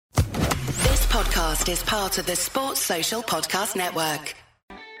podcast is part of the Sports Social Podcast Network.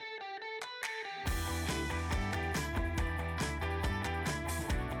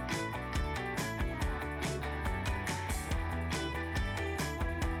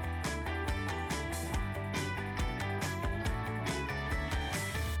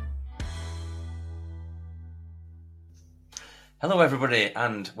 Hello everybody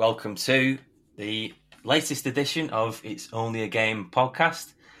and welcome to the latest edition of It's Only a Game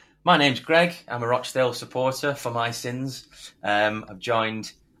podcast. My name's Greg, I'm a Rochdale supporter for my sins. I'm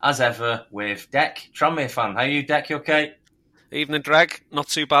joined as ever with Deck, Tranmere fan. How are you, Deck? You okay? Evening, Greg. Not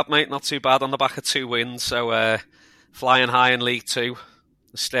too bad, mate. Not too bad on the back of 2 wins. So flying high in League 2.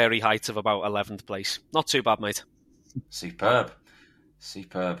 A starry height of about 11th place. Not too bad, mate. Superb.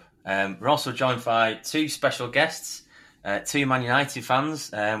 We're also joined by 2 special guests. 2 Man United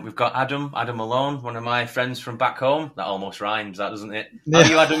fans. We've got Adam Malone, one of my friends from back home. That almost rhymes, that doesn't it? How are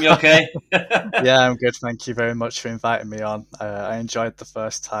you, Adam? You okay? Yeah, I'm good. Thank you very much for inviting me on. I enjoyed the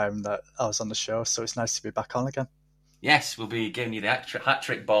first time that I was on the show, so it's nice to be back on again. Yes, we'll be giving you the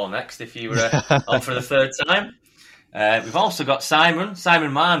hat-trick ball next if you were on for the third time. We've also got Simon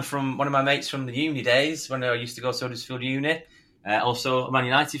Mahon, from one of my mates from the uni days when I used to go to Huddersfield Uni. Also a Man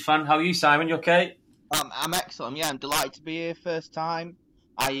United fan. How are you, Simon? You okay? I'm excellent. Yeah, I'm delighted to be here first time.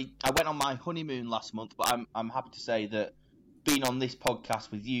 I went on my honeymoon last month, but I'm happy to say that being on this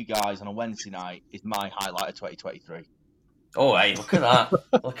podcast with you guys on a Wednesday night is my highlight of 2023. Oh, hey, look at that.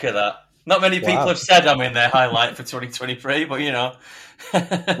 Look at that. Not many people have said I'm in their highlight for 2023, but you know. Well,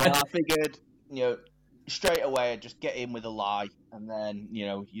 I figured, straight away I'd just get in with a lie, and then, you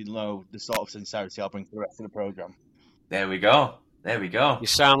know the sort of sincerity I'll bring to the rest of the programme. There we go. You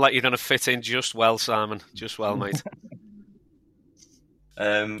sound like you're going to fit in just well, Simon. Just well, mate.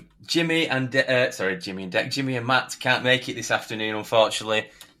 Jimmy and Deck. Jimmy and Matt can't make it this afternoon,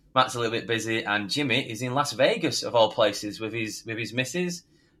 unfortunately. Matt's a little bit busy, and Jimmy is in Las Vegas, of all places, with his missus.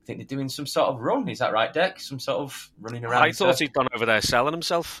 I think they're doing some sort of run. Is that right, Deck? Some sort of running around. I thought he'd gone over there selling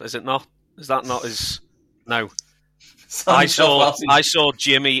himself. Is it not? Is that not his? No. I saw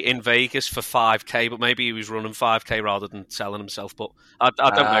Jimmy in Vegas for 5k, but maybe he was running 5k rather than selling himself. But I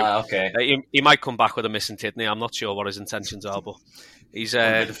don't know. Okay. He might come back with a missing kidney. I'm not sure what his intentions are, but he's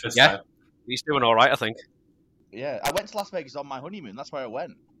he's doing all right, I think. Yeah, I went to Las Vegas on my honeymoon. That's where I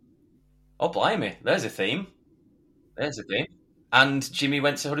went. Oh, blimey! There's a theme. And Jimmy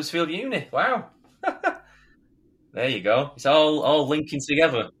went to Huddersfield Uni. Wow. There you go. It's all linking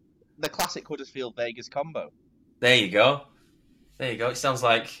together. The classic Huddersfield Vegas combo. There you go. It sounds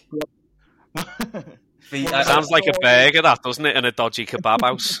like... sounds like a burger, that, doesn't it, in a dodgy kebab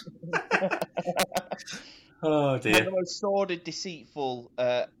house? Oh, dear. One of the most sordid, deceitful,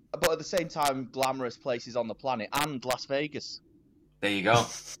 but at the same time, glamorous places on the planet, and Las Vegas. There you go.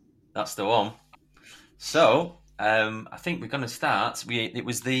 That's the one. So, I think we're going to start. It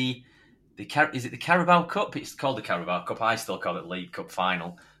was is it the Carabao Cup? It's called the Carabao Cup. I still call it League Cup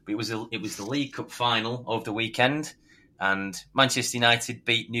final. But it was the League Cup final over the weekend, and Manchester United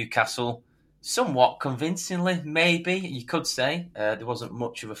beat Newcastle somewhat convincingly, maybe you could say. There wasn't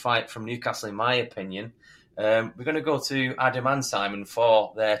much of a fight from Newcastle, in my opinion. We're going to go to Adam and Simon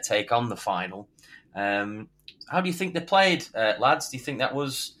for their take on the final. How do you think they played, lads? Do you think that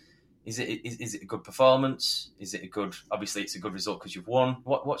was... Is it a good performance? Is it a good... Obviously, it's a good result because you've won.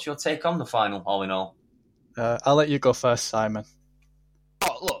 What's your take on the final, all in all? I'll let you go first, Simon.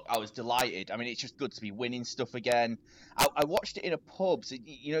 Oh, look, I was delighted. I mean, it's just good to be winning stuff again. I watched it in a pub, so,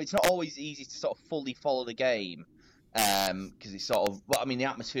 it's not always easy to sort of fully follow the game, because it's sort of... Well, I mean, the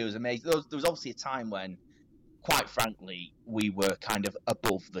atmosphere was amazing. There was obviously a time when, quite frankly, we were kind of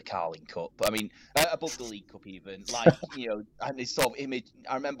above the Carling Cup. I mean, above the League Cup even. Like, and this sort of image...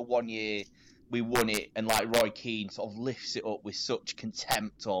 I remember one year we won it, and like Roy Keane sort of lifts it up with such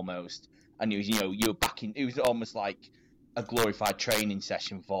contempt almost. And you were back in... It was almost like a glorified training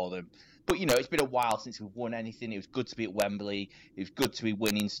session for them. But, it's been a while since we've won anything. It was good to be at Wembley. It was good to be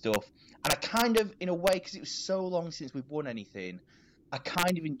winning stuff. And I kind of, in a way, because it was so long since we've won anything, I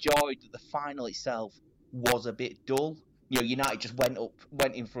kind of enjoyed that the final itself was a bit dull. United just went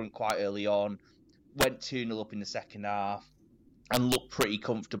in front quite early on, went 2-0 up in the second half, and looked pretty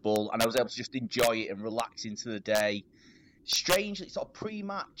comfortable. And I was able to just enjoy it and relax into the day. Strangely, sort of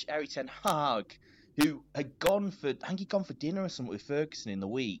pre-match, Erik ten Hag, who had gone for dinner or something with Ferguson in the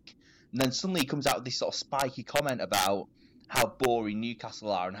week, and then suddenly he comes out with this sort of spiky comment about how boring Newcastle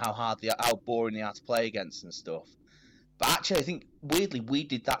are and how boring they are to play against and stuff. But actually, I think weirdly we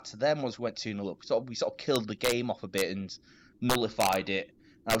did that to them once we went 2-0 up. We sort of killed the game off a bit and nullified it.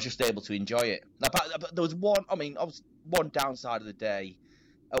 And I was just able to enjoy it. Now, but there was one. I mean, obviously, one downside of the day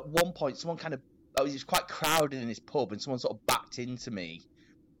at one point, someone it was quite crowded in this pub, and someone sort of backed into me.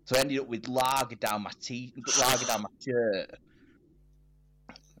 So I ended up with lager down my shirt,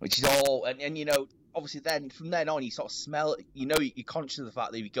 which is all. And obviously, then from then on, you sort of smell. You're conscious of the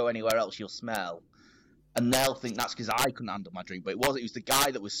fact that if you go anywhere else, you'll smell, and they'll think that's because I couldn't handle my drink, but it was the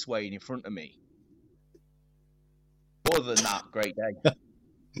guy that was swaying in front of me. Other than that, great day.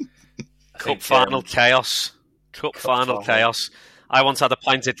 Cup final chaos. Cup final chaos. I once had a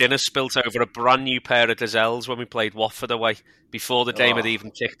pint of dinner spilt over a brand new pair of gazelles when we played Watford away before the game had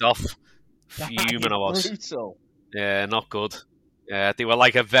even kicked off. Fuming I was. Brutal. Yeah, not good. Yeah, they were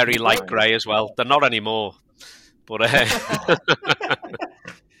like a very light grey as well. They're not anymore. But you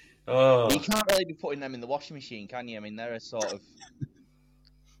can't really be putting them in the washing machine, can you? I mean, they're a sort of.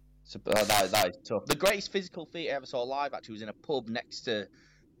 That is tough. The greatest physical feat I ever saw live actually was in a pub next to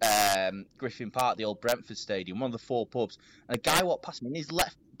Griffin Park, the old Brentford Stadium, one of the 4 pubs. And a guy walked past me in his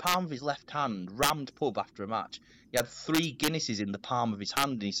palm of his left hand, rammed pub after a match. He had 3 Guinnesses in the palm of his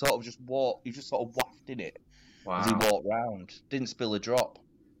hand, and he sort of just wafted it as he walked round. Didn't spill a drop.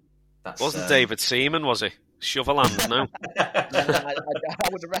 Wasn't David Seaman, was he? Shovel hand, no? I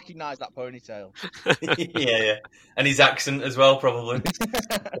would have recognised that ponytail. yeah. And his accent as well, probably.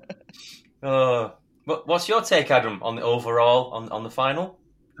 But what's your take, Adam, on the overall, on the final?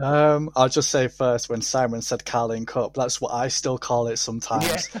 I'll just say first, when Simon said Carling Cup, that's what I still call it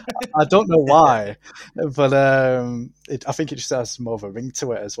sometimes. Yeah. I don't know why, but I think it just has more of a ring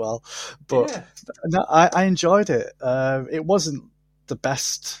to it as well. But no, I enjoyed it. It wasn't the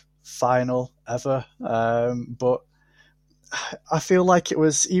best final ever, but I feel like it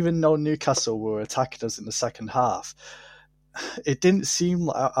was, even though Newcastle were attacking us in the second half, it didn't seem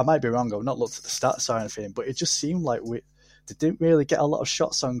like, I might be wrong, I've not looked at the stats or anything, but it just seemed like they didn't really get a lot of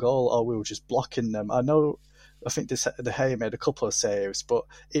shots on goal, or we were just blocking them. I think De Gea made a couple of saves, but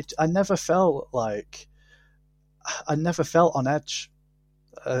I never felt on edge,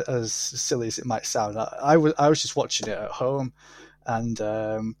 as silly as it might sound. I was just watching it at home, and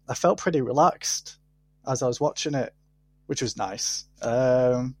I felt pretty relaxed as I was watching it, which was nice.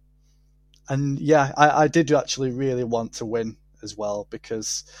 And yeah, I did actually really want to win as well,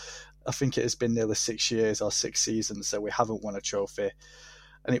 because I think it has been nearly 6 years or 6 seasons that we haven't won a trophy,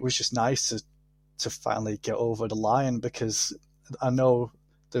 and it was just nice to finally get over the line, because I know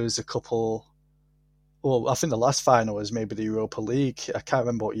there was a couple. Well, I think the last final was maybe the Europa League. I can't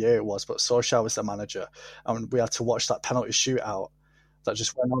remember what year it was, but Solskjaer was the manager, and we had to watch that penalty shootout that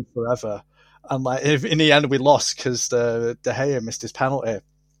just went on forever. And in the end, we lost because De Gea missed his penalty.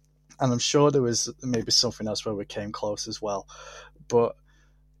 And I'm sure there was maybe something else where we came close as well. But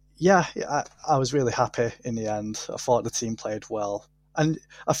yeah, I was really happy in the end. I thought the team played well. And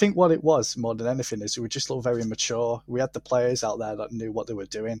I think what it was, more than anything, is we just looked very mature. We had the players out there that knew what they were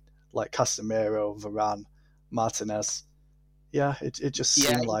doing, like Casemiro, Varane, Martinez. Yeah, it just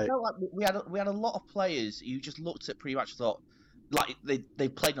seemed like... Felt like we had a lot of players who just looked at pretty much thought, like they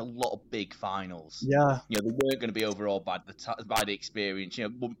played in a lot of big finals. Yeah, they weren't going to be overawed by the experience.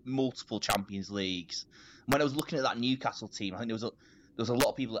 Multiple Champions Leagues. And when I was looking at that Newcastle team, I think there was a lot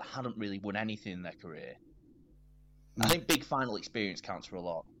of people that hadn't really won anything in their career. I think big final experience counts for a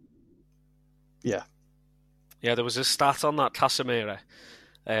lot. Yeah, there was a stat on that Casemiro.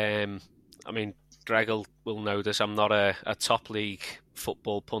 I mean, Greg will know this. I'm not a top league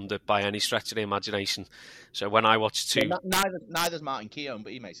football pundit by any stretch of the imagination. So when I watch two... Neither's Martin Keown,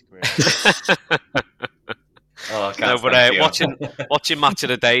 but he makes a career. Watching Match of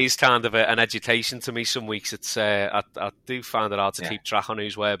the Day is kind of an education to me some weeks. It's I do find it hard to keep track on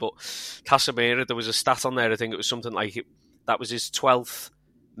who's where. But Casemiro, there was a stat on there, I think it was something like that was his 12th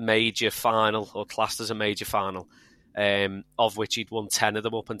major final, or classed as a major final, of which he'd won 10 of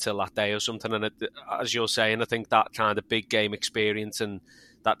them up until that day or something. And as you're saying, I think that kind of big game experience and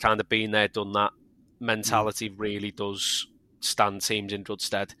that kind of been there, done that mentality really does stand teams in good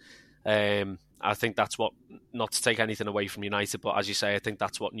stead. I think that's what, not to take anything away from United, but as you say, I think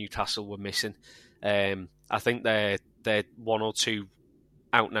that's what Newcastle were missing. I think they're one or two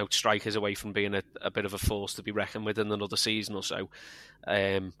out-and-out strikers away from being a bit of a force to be reckoned with in another season or so.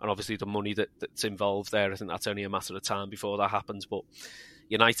 And obviously the money that's involved there, I think that's only a matter of time before that happens. But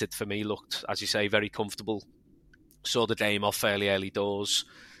United, for me, looked, as you say, very comfortable. Saw the game off fairly early doors.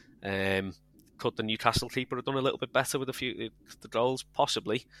 Could the Newcastle keeper have done a little bit better with the goals?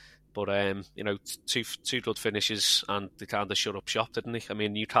 Possibly. But, two good finishes and they kind of shut up shop, didn't they? I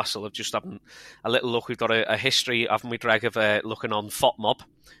mean, Newcastle have just having a little look. We've got a history, haven't we, Greg, of looking on FOTMob.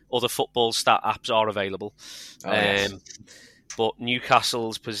 Other football stat apps are available. Yes. But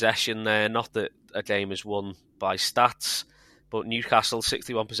Newcastle's possession there, not that a game is won by stats, But Newcastle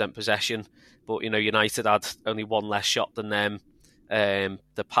 61% possession, but United had only one less shot than them.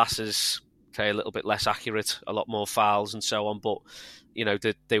 The passes a little bit less accurate, a lot more fouls and so on. But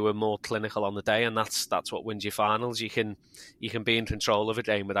they were more clinical on the day, and that's what wins you finals. You can be in control of a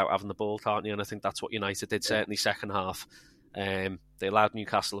game without having the ball, can't you? And I think that's what United did, certainly second half. They allowed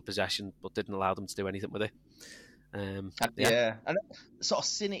Newcastle a possession, but didn't allow them to do anything with it. And sort of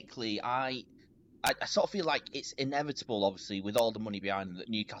cynically, I sort of feel like it's inevitable, obviously, with all the money behind them, that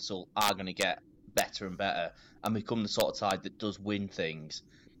Newcastle are going to get better and better and become the sort of side that does win things.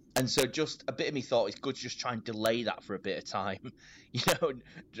 And so just a bit of me thought it's good to just try and delay that for a bit of time,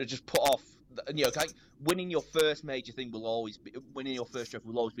 just put off, like winning your first major thing winning your first trophy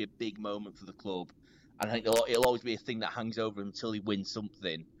will always be a big moment for the club. And I think it'll always be a thing that hangs over until he wins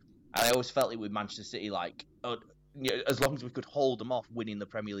something. And I always felt it with Manchester City, like, as long as we could hold them off winning the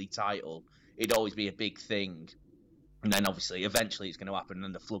Premier League title, it'd always be a big thing. And then obviously, eventually it's going to happen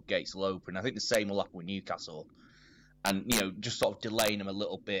and the floodgates will open. I think the same will happen with Newcastle. And, just sort of delaying them a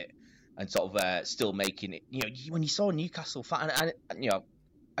little bit and sort of still making it, when you saw a Newcastle fan, and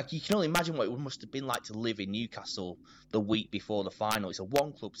you can only imagine what it must have been like to live in Newcastle the week before the final. It's a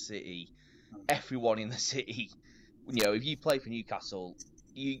one-club city. Everyone in the city, if you play for Newcastle,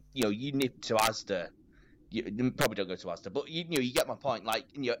 you nip to Asda. You probably don't go to Asda, but you get my point. Like,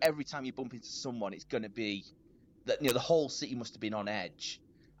 every time you bump into someone, it's going to be that the whole city must have been on edge.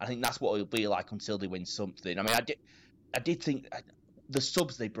 I think that's what it'll be like until they win something. I mean, I did think the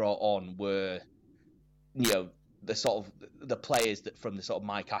subs they brought on were, the sort of the players that from the sort of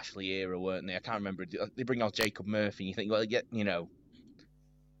Mike Ashley era, weren't they? I can't remember. They bring on Jacob Murphy, and you think, well,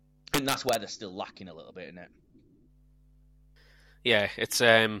 and that's where they're still lacking a little bit, isn't it? Yeah, it's.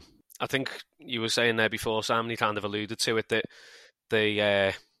 I think you were saying there before, Sam, you kind of alluded to it, that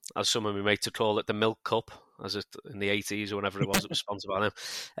the as some of my mates would call it, the milk cup, as it in the 80s or whenever it was sponsored by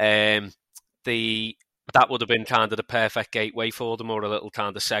them. That would have been kind of the perfect gateway for them, or a little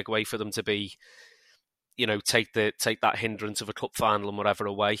kind of segue for them to be, take that hindrance of a cup final and whatever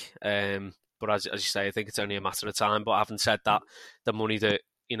away. But as you say, I think it's only a matter of time. But having said that, the money that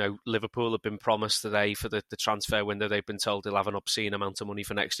Liverpool have been promised today for the transfer window, they've been told they'll have an obscene amount of money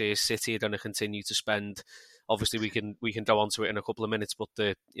for next year. City are going to continue to spend. Obviously, we can go on to it in a couple of minutes, but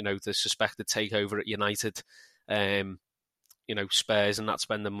the suspected takeover at United, Spurs and that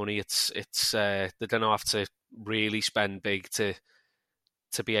spending money, it's they're going to have to really spend big to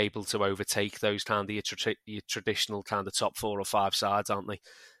be able to overtake those kind of your traditional kind of top 4 or 5 sides, aren't they?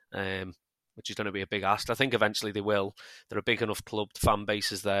 Which is going to be a big ask. I think eventually they will. They're a big enough club. The fan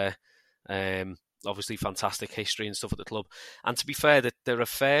base is there. Obviously, fantastic history and stuff at the club. And to be fair, they're a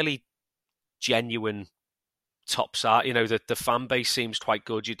fairly genuine top side. The fan base seems quite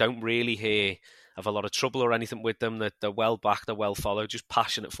good. You don't really hear of a lot of trouble or anything with them. They're well backed, they're well followed. Just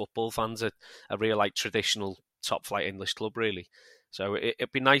passionate football fans. A real traditional top flight English club, really. So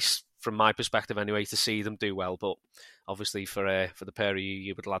it'd be nice from my perspective anyway to see them do well. But obviously for the pair of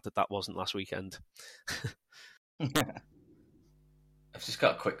you were glad that wasn't last weekend. I've just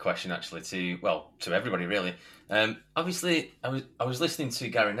got a quick question actually to everybody really. Obviously I was listening to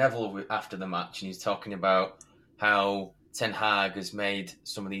Gary Neville after the match, and he's talking about how Ten Hag has made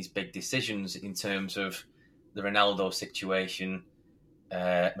some of these big decisions in terms of the Ronaldo situation,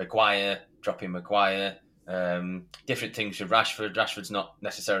 dropping Maguire, different things with Rashford. Rashford's not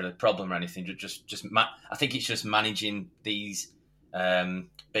necessarily a problem or anything. I think it's just managing these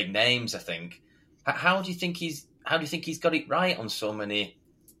big names. I think. How do you think he's got it right on so many?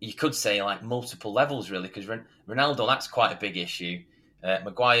 You could say like multiple levels, really, because Ronaldo, that's quite a big issue.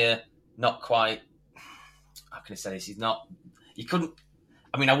 Maguire, not quite. How can I say this? He's not. He couldn't.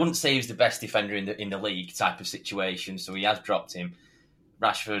 I mean, I wouldn't say he was the best defender in the league type of situation, so he has dropped him.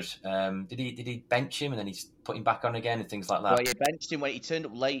 Rashford, did he bench him and then he's put him back on again and things like that? Well, he benched him when he turned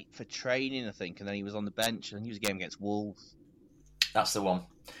up late for training, I think, and then he was on the bench. I think he was a game against Wolves. That's the one.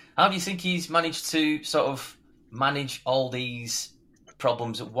 How do you think he's managed to sort of manage all these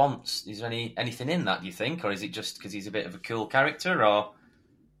problems at once? Is there anything in that, do you think? Or is it just because he's a bit of a cool character? Or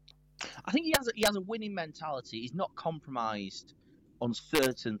I think he has a winning mentality. He's not compromised on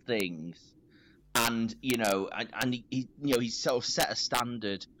certain things. And he's sort of set a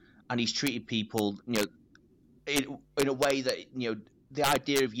standard, and he's treated people, in a way that the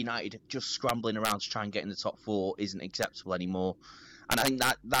idea of United just scrambling around to try and get in the top 4 isn't acceptable anymore. And I think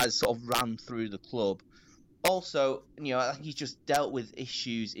that has sort of ran through the club. Also, I think he's just dealt with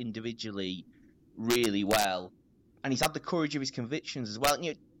issues individually really well, and he's had the courage of his convictions as well.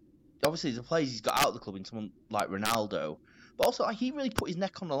 Obviously the players he's got out of the club in someone like Ronaldo. But also, he really put his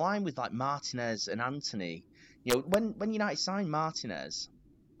neck on the line with like Martinez and Anthony. When United signed Martinez,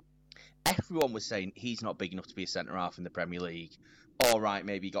 everyone was saying he's not big enough to be a centre half in the Premier League. All right,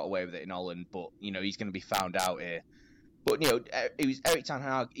 maybe he got away with it in Holland, but he's going to be found out here. But it was Erik ten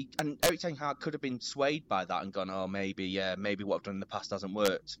Hag, and Erik ten Hag could have been swayed by that and gone, oh, maybe what I've done in the past hasn't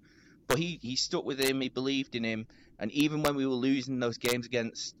worked. But he stuck with him, he believed in him, and even when we were losing those games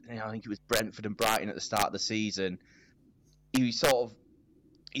against, I think it was Brentford and Brighton at the start of the season, he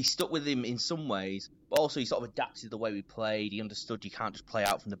stuck with him in some ways, but also he sort of adapted the way we played. He understood you can't just play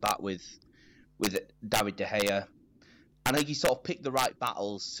out from the back with David De Gea. I think he sort of picked the right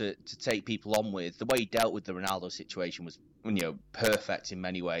battles to take people on with. The way he dealt with the Ronaldo situation was, perfect in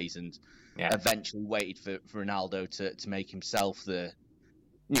many ways, and eventually waited for Ronaldo to make himself the.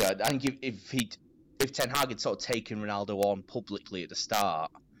 I think if Ten Hag had sort of taken Ronaldo on publicly at the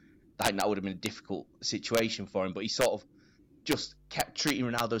start, I think that would have been a difficult situation for him. But he sort of just kept treating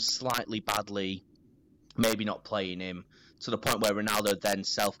Ronaldo slightly badly, maybe not playing him, to the point where Ronaldo then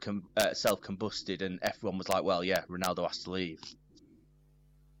self-combusted, and everyone was like, well, yeah, Ronaldo has to leave.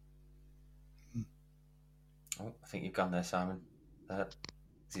 Oh, I think you've gone there, Simon. I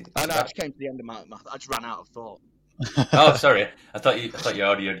just came to the end of my I just ran out of thought. Oh, sorry. I thought your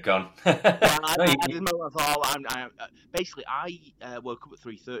audio had gone. Basically, I woke up at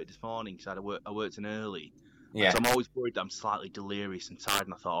 3:30 this morning because I worked in early. Yeah. So I'm always worried that I'm slightly delirious and tired,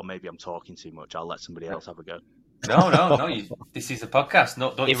 and I thought, maybe I'm talking too much. I'll let somebody else have a go. No. This is a podcast.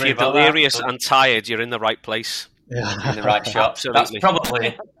 No, don't. If you're delirious and tired, you're in the right place. Yeah. In the right shop.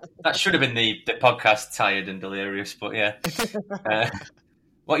 Absolutely. That should have been the podcast, tired and delirious. But yeah.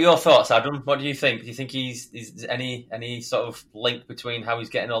 What are your thoughts, Adam? What do you think? Do you think is any sort of link between how he's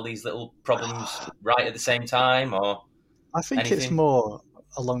getting all these little problems right at the same time, or? I think anything? It's more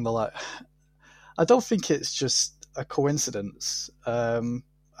along the line. I don't think it's just a coincidence.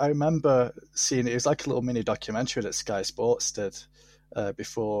 I remember seeing it was like a little mini documentary that Sky Sports did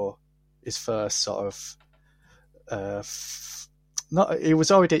before his first sort of. He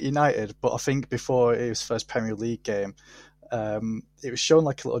was already at United, but I think before his first Premier League game, it was shown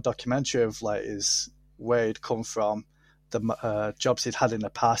like a little documentary of like where he'd come from, the jobs he'd had in the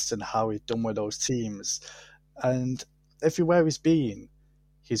past, and how he'd done with those teams, and everywhere he's been,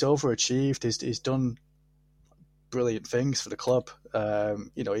 he's overachieved. He's done brilliant things for the club.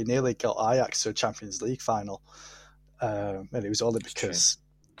 He nearly got Ajax to a Champions League final, and it was only because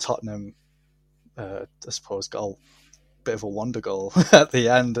Tottenham, I suppose, got a bit of a wonder goal at the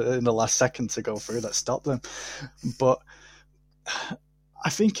end in the last second to go through that stopped them. But I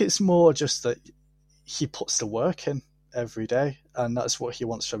think it's more just that he puts the work in every day, and that's what he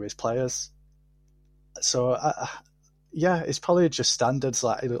wants from his players. So it's probably just standards.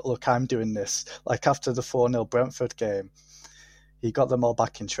 Like, look, I'm doing this. Like after the 4-0 Brentford game, he got them all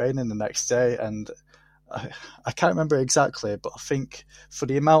back in training the next day, and I can't remember exactly, but I think for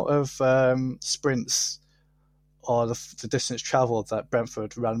the amount of sprints or the distance travelled that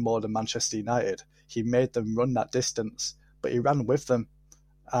Brentford ran more than Manchester United, he made them run that distance, but he ran with them.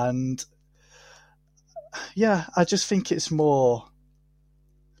 And I just think it's more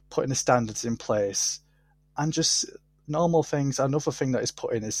putting the standards in place and just normal things. Another thing that he's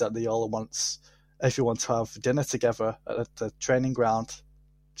put in is that they all want everyone to have dinner together at the training ground,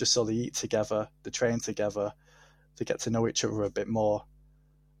 just so they eat together, they train together, they get to know each other a bit more,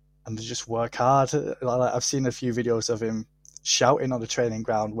 and they just work hard. Like, I've seen a few videos of him shouting on the training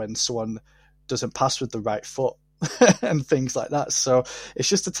ground when someone doesn't pass with the right foot and things like that. So it's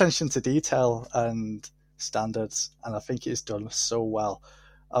just attention to detail and standards, and I think he's done so well.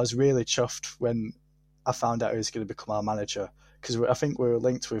 I was really chuffed when I found out he was going to become our manager, because I think we were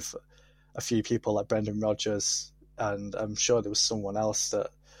linked with a few people like Brendan Rodgers, and I'm sure there was someone else that...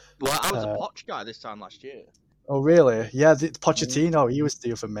 Well, I was a Poch guy this time last year. Oh, really? Yeah, Pochettino, he was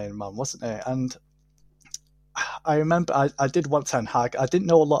the other main man, wasn't he? And I remember I did want Ten Hag. I didn't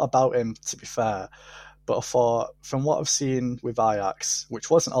know a lot about him, to be fair, but I thought, from what I've seen with Ajax, which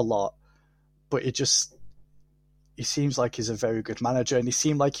wasn't a lot, but he seems like he's a very good manager, and he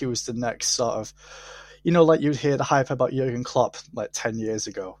seemed like he was the next sort of, like you'd hear the hype about Jurgen Klopp like 10 years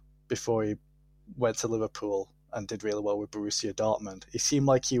ago before he went to Liverpool and did really well with Borussia Dortmund. He seemed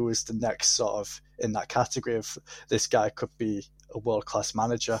like he was the next sort of in that category of this guy could be a world-class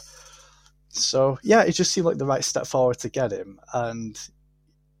manager. So, yeah, it just seemed like the right step forward to get him, and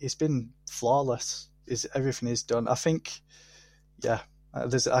he's been flawless. Everything he's done. I think,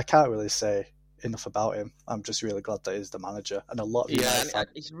 I can't really say enough about him. I'm just really glad that he's the manager, and a lot of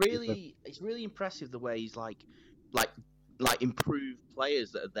it's really impressive the way he's like improved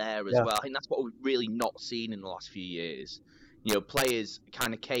players that are there as well. I think that's what we've really not seen in the last few years. Players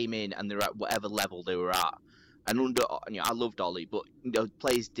kind of came in and they're at whatever level they were at, And I loved Ollie, but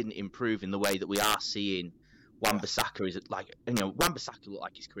players didn't improve in the way that we are seeing. Wan-Bissaka is like, Wan-Bissaka looked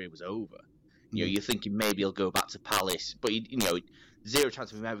like his career was over. You're thinking maybe he'll go back to Palace, but zero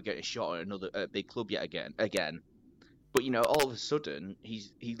chance of him ever getting a shot at another big club yet again. But all of a sudden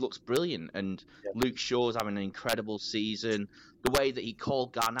he looks brilliant, and Luke Shaw's having an incredible season. The way that he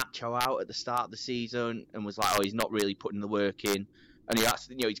called Garnacho out at the start of the season and was like, he's not really putting the work in, and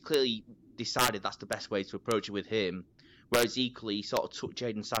he's clearly decided that's the best way to approach it with him. Whereas equally, he sort of took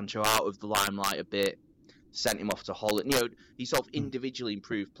Jadon Sancho out of the limelight a bit, sent him off to Holland. He sort of individually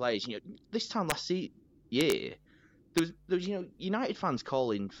improved players. This time last year, there was United fans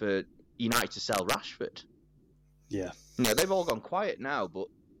calling for United to sell Rashford. Yeah. They've all gone quiet now, but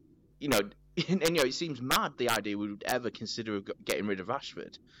and it seems mad the idea we would ever consider getting rid of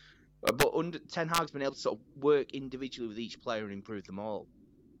Rashford. But Ten Hag's been able to sort of work individually with each player and improve them all.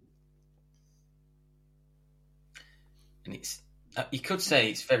 And you could say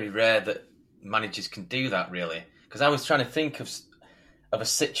it's very rare that managers can do that, really. Because I was trying to think of a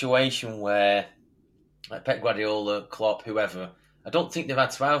situation where, like Pep Guardiola, Klopp, whoever, I don't think they've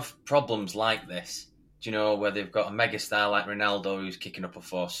had to have problems like this. Where they've got a megastar like Ronaldo who's kicking up a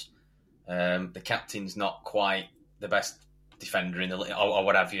fuss. The captain's not quite the best defender in the league, or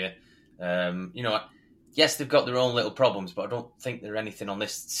what have you. Yes, they've got their own little problems, but I don't think they're anything on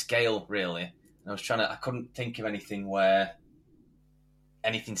this scale, really. And I couldn't think of anything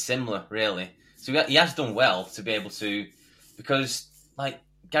similar, really. So he has done well to be able to, because like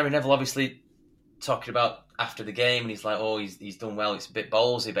Gary Neville obviously talking about after the game, and he's like, he's done well. It's a bit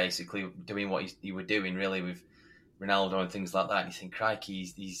ballsy, basically, doing what he were doing, really, with Ronaldo and things like that. And you think, crikey,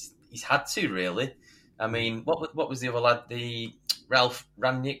 he's had to, really. I mean, what was the other lad? The Ralph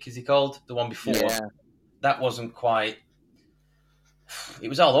Rangnick, is he called? The one before? Yeah. That wasn't quite. It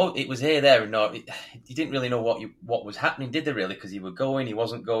was all. It was here, there, and no. You didn't really know what was happening, did they? Really, because he was going, he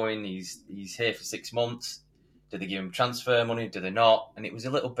wasn't going. He's here for 6 months. Did they give him transfer money? Did they not? And it was a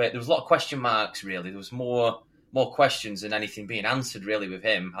little bit. There was a lot of question marks. Really, there was more questions than anything being answered. Really, with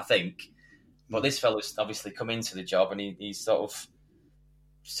him, I think. But this fella's obviously come into the job, and he's sort of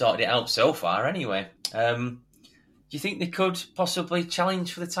sorted it out so far. Anyway, do you think they could possibly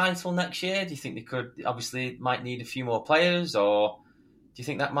challenge for the title next year? Do you think they could? Obviously, might need a few more players, or do you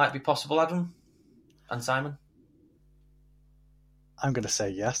think that might be possible, Adam and Simon? I'm going to say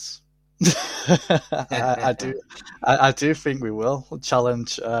yes. I do. I do think we will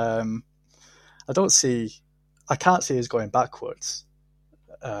challenge. I can't see us going backwards.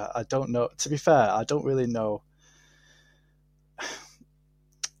 I don't know. To be fair, I don't really know.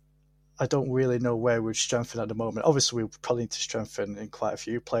 I don't really know where we'd strengthen at the moment. Obviously, we probably need to strengthen in quite a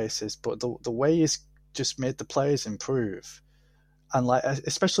few places, but the way he's just made the players improve, and like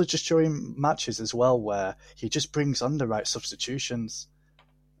especially just during matches as well, where he just brings on the right substitutions,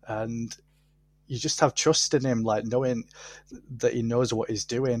 and you just have trust in him, like knowing that he knows what he's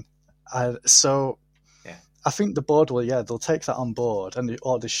doing. So yeah. I think the board will, they'll take that on board,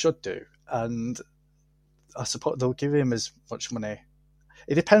 or they should do, and I suppose they'll give him as much money.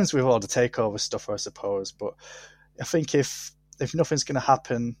 It depends with all the takeover stuff, I suppose, but I think if nothing's going to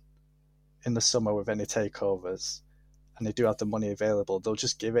happen in the summer with any takeovers, and they do have the money available, they'll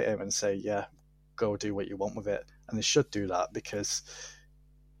just give it him and say, yeah, go do what you want with it. And they should do that because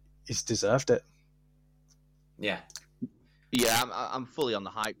he's deserved it. Yeah, I'm fully on the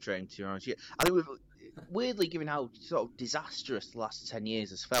hype train, to be honest. I think weirdly, given how sort of disastrous the last 10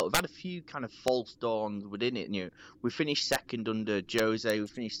 years has felt, we've had a few kind of false dawns within it. We finished second under Jose, we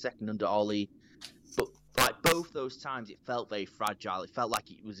finished second under Ollie, but like both those times, it felt very fragile. It felt like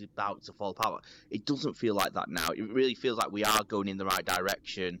it was about to fall apart. It doesn't feel like that now. It really feels like we are going in the right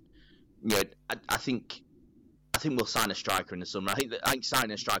direction. I think we'll sign a striker in the summer. I think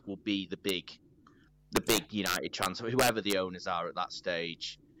signing a striker will be the big United transfer, whoever the owners are at that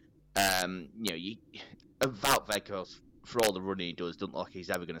stage. Wout Weghorst, for all the running he does, doesn't look like he's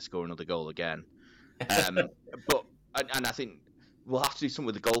ever going to score another goal again. But I think we'll have to do something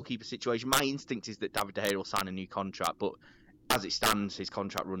with the goalkeeper situation. My instinct is that David De Gea will sign a new contract, but as it stands, his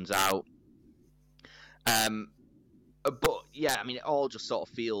contract runs out. But yeah, I mean, it all just sort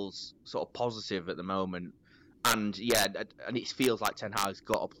of feels sort of positive at the moment, and it feels like Ten Hag's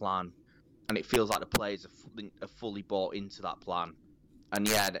got a plan, and it feels like the players are fully bought into that plan. And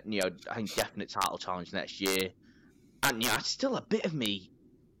I think definite title challenge next year. And still a bit of me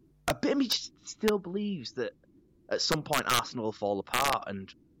just still believes that at some point Arsenal will fall apart,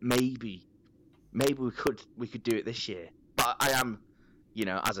 and maybe we could do it this year. But I am,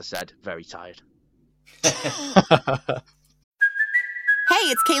 as I said, very tired. Hey,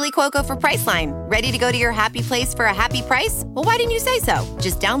 it's Kaylee Cuoco for Priceline. Ready to go to your happy place for a happy price? Well, why didn't you say so?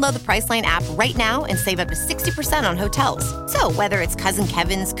 Just download the Priceline app right now and save up to 60% on hotels. So whether it's Cousin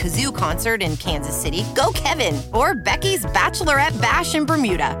Kevin's Kazoo Concert in Kansas City, go Kevin, or Becky's Bachelorette Bash in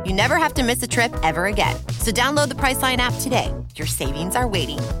Bermuda, you never have to miss a trip ever again. So download the Priceline app today. Your savings are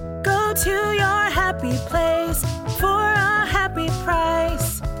waiting. Go to your happy place for a happy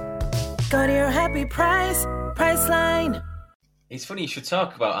price. Go to your happy price, Priceline. It's funny you should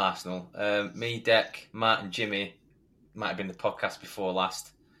talk about Arsenal. Me, Dec, Matt and Jimmy might have been the podcast before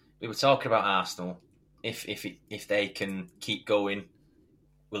last. We were talking about Arsenal. If they can keep going,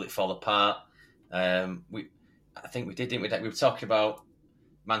 will it fall apart? I think we did, didn't we, Dec? We were talking about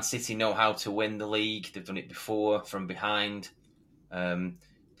Man City know how to win the league. They've done it before from behind.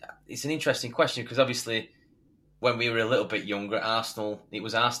 It's an interesting question because obviously when we were a little bit younger, it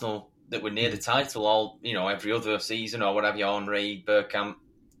was Arsenal that were near the title all, every other season or whatever, Henry, Bergkamp,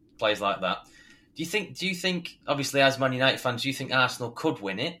 players like that. Do you think, obviously as Man United fans, do you think Arsenal could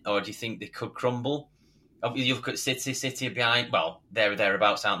win it or do you think they could crumble? You look at City are behind, well, they're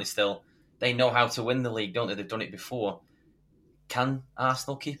thereabouts, aren't they still? They know how to win the league, don't they? They've done it before. Can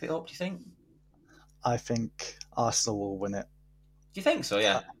Arsenal keep it up, do you think? I think Arsenal will win it. Do you think so,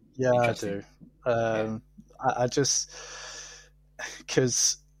 yeah? Yeah, I do. I just...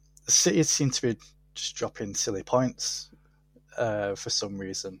 Because City seem to be just dropping silly points for some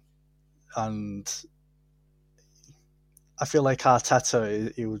reason. And I feel like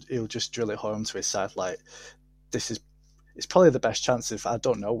Arteta, he'll just drill it home to his side. Like, it's probably the best chance. If I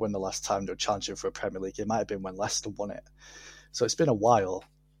don't know when the last time they were challenging for a Premier League, it might have been when Leicester won it. So it's been a while.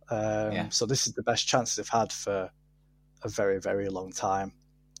 So this is the best chance they've had for a very, very long time.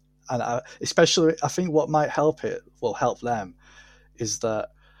 And especially, I think what might help them, is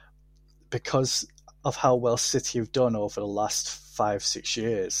that because of how well City have done over the last 5-6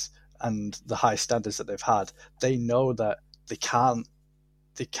 years and the high standards that they've had, they know that they can't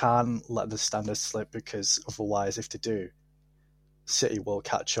let the standards slip, because otherwise, if they do, City will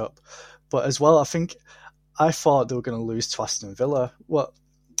catch up. But as well, I thought they were going to lose to Aston Villa. Well,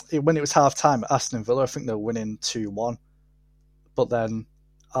 when it was half time, Aston Villa, I think they were winning 2-1, but then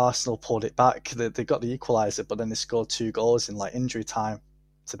Arsenal pulled it back. They got the equaliser, but then they scored 2 goals in injury time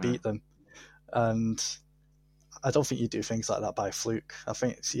to beat them. And I don't think you do things like that by fluke.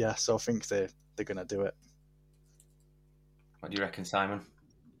 So I think they're going to do it. What do you reckon, Simon?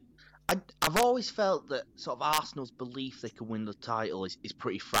 I've always felt that sort of Arsenal's belief they can win the title is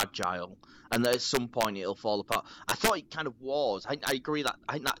pretty fragile, and that at some point it'll fall apart. I thought it kind of was. I agree that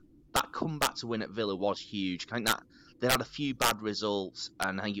I think that comeback to win at Villa was huge. I think that they had a few bad results,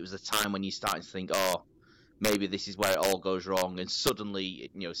 and I think it was a time when you started to think, maybe this is where it all goes wrong, and suddenly,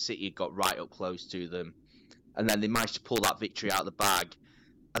 City got right up close to them, and then they managed to pull that victory out of the bag.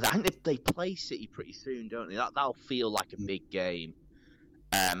 And I think they play City pretty soon, don't they? That'll feel like a big game.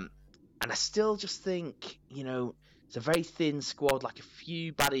 And I still just think, it's a very thin squad, like a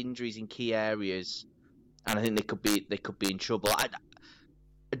few bad injuries in key areas, and I think they could be in trouble.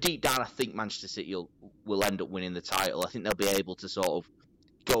 Deep down, I think Manchester City will end up winning the title. I think they'll be able to sort of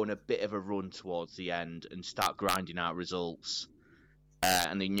go on a bit of a run towards the end and start grinding out results.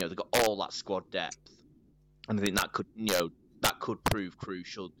 And then, they've got all that squad depth, and I think that could prove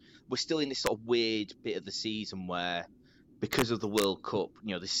crucial. We're still in this sort of weird bit of the season where, because of the World Cup,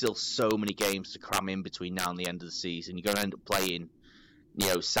 there's still so many games to cram in between now and the end of the season. You're going to end up playing,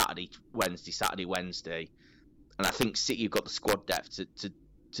 Saturday, Wednesday. And I think City have got the squad depth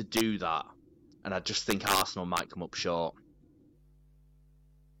to do that. And I just think Arsenal might come up short.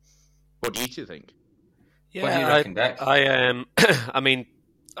 What do you two think? Yeah, what do you reckon, Dec?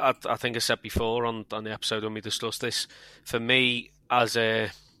 I think I said before on the episode when we discussed this, for me, as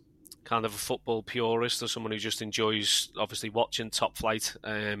a kind of a football purist or someone who just enjoys obviously watching top flight,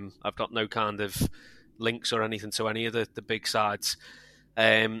 I've got no kind of links or anything to any of the big sides.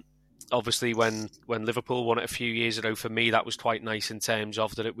 Obviously when Liverpool won it a few years ago, for me that was quite nice in terms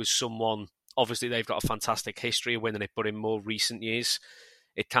of that it was someone, obviously they've got a fantastic history of winning it, but in more recent years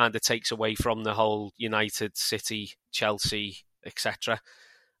it kind of takes away from the whole United, City, Chelsea, etc.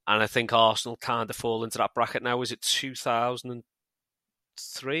 And I think Arsenal kind of fall into that bracket now. Was it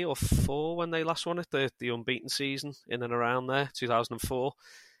 2003 or 4 when they last won it, the unbeaten season, in and around there, 2004?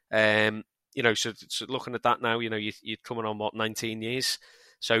 So looking at that now, you're coming on 19 years,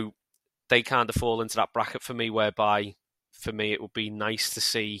 so they kind of fall into that bracket for me, whereby for me it would be nice to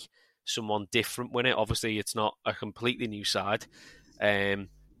see someone different win it. Obviously it's not a completely new side,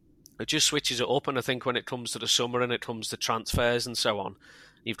 it just switches it up, and I think when it comes to the summer and it comes to transfers and so on,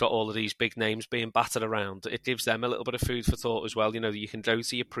 you've got all of these big names being battered around, it gives them a little bit of food for thought as well. You can go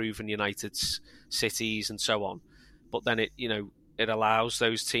to your proven Uniteds, Cities, and so on, but then it allows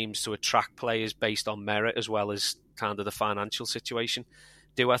those teams to attract players based on merit as well as kind of the financial situation.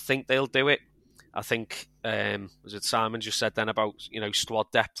 Do I think they'll do it? I think, was it Simon just said then about, squad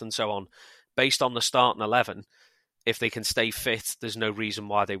depth and so on. Based on the starting 11, if they can stay fit, there's no reason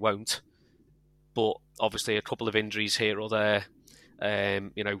why they won't. But obviously a couple of injuries here or there.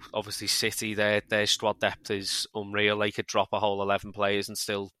 Obviously City, their squad depth is unreal. They could drop a whole 11 players and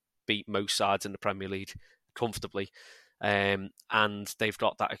still beat most sides in the Premier League comfortably. And they've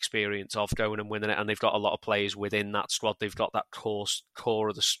got that experience of going and winning it, and they've got a lot of players within that squad. They've got that core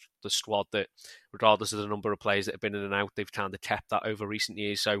of the squad that, regardless of the number of players that have been in and out, they've kind of kept that over recent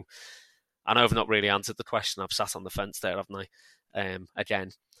years. So I know I've not really answered the question. I've sat on the fence there, haven't I? Again,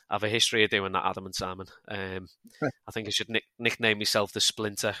 I have a history of doing that, Adam and Simon. I think I should nickname myself the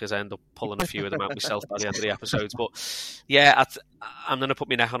Splinter, because I end up pulling a few of them out myself by the end of the episodes. But yeah, I'm going to put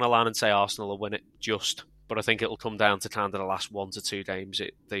my neck on a line and say Arsenal will win it just. But I think it'll come down to kind of the last 1 to 2 games.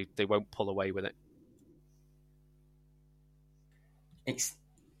 They won't pull away with it.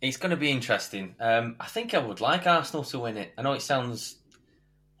 It's going to be interesting. I think I would like Arsenal to win it. I know it sounds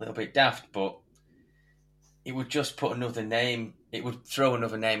a little bit daft, but it would just put another name. It would throw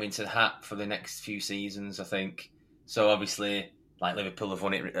another name into the hat for the next few seasons, I think. So obviously, like Liverpool have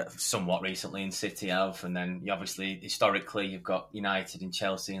won it somewhat recently, and City have, and then obviously historically you've got United and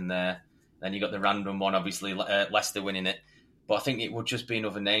Chelsea in there. Then you got the random one, obviously Leicester winning it. But I think it would just be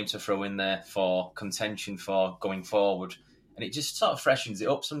another name to throw in there for contention for going forward, and it just sort of freshens it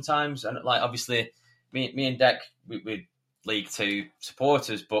up sometimes. And like obviously, me and Deck, we're League Two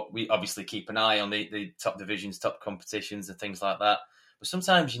supporters, but we obviously keep an eye on the top divisions, top competitions, and things like that. But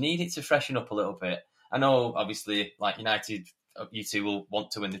sometimes you need it to freshen up a little bit. I know, obviously, like United, you two will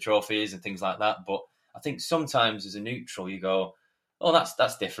want to win the trophies and things like that. But I think sometimes as a neutral, you go, "Oh,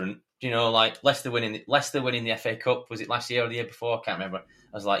 that's different." Like Leicester winning the FA Cup, was it last year or the year before? I can't remember.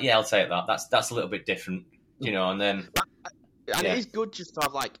 I was like, yeah, I'll take that. That's a little bit different, and then. And it is good just to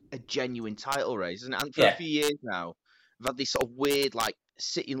have like a genuine title race, isn't it? And for a few years now, we've had this sort of weird like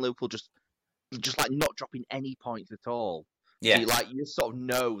City and Liverpool just like not dropping any points at all. Yeah. So you sort of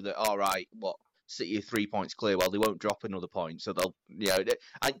know that, all right, City are 3 points clear. Well, they won't drop another point, so they'll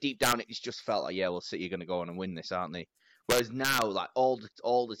deep down it's just felt like, yeah, well, City are going to go on and win this, aren't they? Whereas now, like all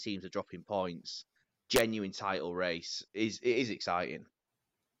the teams are dropping points. Genuine title race it is exciting.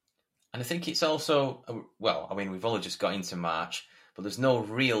 And I think it's also, we've only just got into March, but there's no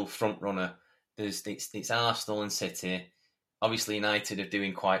real front runner. It's Arsenal and City. Obviously, United are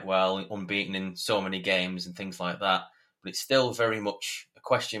doing quite well, unbeaten in so many games and things like that. But it's still very much a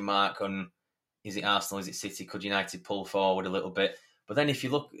question mark on: is it Arsenal? Is it City? Could United pull forward a little bit? But then, if you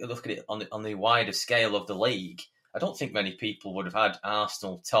look at it on the wider scale of the league, I don't think many people would have had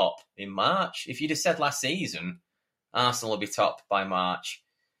Arsenal top in March. If you'd have said last season, Arsenal will be top by March,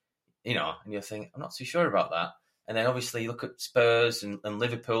 and you think, I'm not too sure about that. And then obviously you look at Spurs and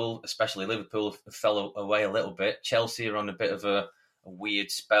Liverpool, especially Liverpool fell away a little bit. Chelsea are on a bit of a weird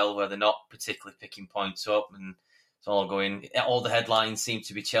spell where they're not particularly picking points up, and it's all the headlines seem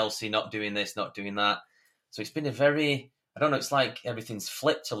to be Chelsea not doing this, not doing that. So it's been it's like everything's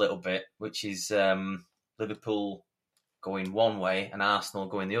flipped a little bit, which is Liverpool going one way and Arsenal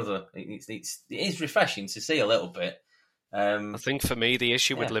going the other. It is refreshing to see a little bit. I think for me, the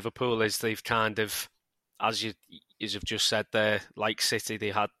issue with Liverpool is they've kind of, as you've just said there, like City,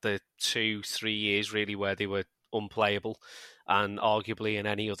 they had the 2-3 years really where they were unplayable, and arguably in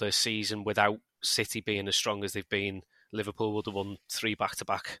any other season without City being as strong as they've been, Liverpool would have won 3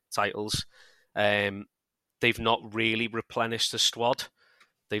 back-to-back titles. They've not really replenished the squad.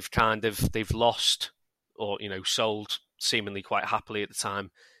 They've lost or sold seemingly quite happily at the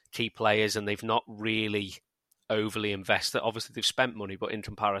time key players, and they've not really overly invested. Obviously, they've spent money, but in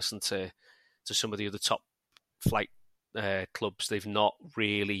comparison to some of the other top flight clubs, they've not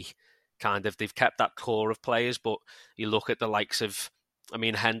really they've kept that core of players. But you look at the likes of,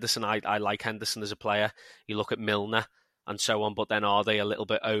 Henderson, I like Henderson as a player. You look at Milner and so on, but then are they a little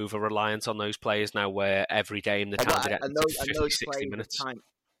bit over-reliant on those players now, where every game they're kind of getting 50, 60 minutes?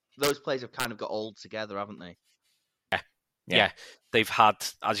 Those players have kind of got old together, haven't they? Yeah. They've had,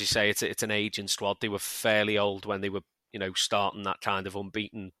 as you say, it's an aging squad. They were fairly old when they were, starting that kind of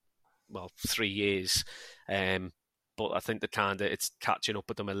unbeaten, 3 years. But I think it's catching up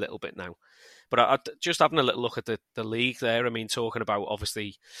with them a little bit now. But just having a little look at the league there. Talking about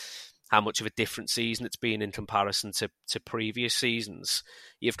obviously how much of a different season it's been in comparison to previous seasons.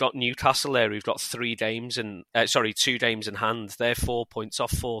 You've got Newcastle there, who've got 2 games in hand. They're 4 points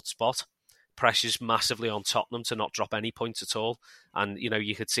off 4th spot. Pressure's massively on Tottenham to not drop any points at all. And,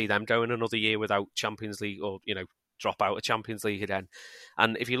 you could see them going another year without Champions League, or, drop out of Champions League again.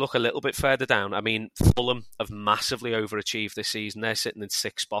 And if you look a little bit further down, I mean, Fulham have massively overachieved this season. They're sitting in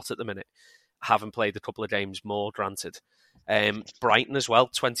 6th spot at the minute, having played a couple of games more, granted. Brighton as well,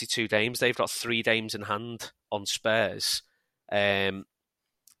 22 games. They've got 3 games in hand on Spurs, 10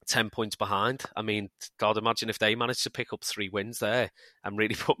 points behind. I mean, God, imagine if they managed to pick up 3 wins there and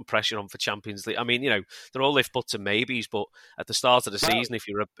really putting pressure on for Champions League. I mean, they're all if buts and maybes, but at the start of the season, if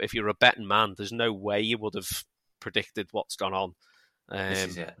you're a betting man, there's no way you would have predicted what's gone on. This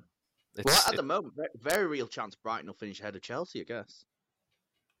is it. At the moment, very real chance Brighton will finish ahead of Chelsea, I guess.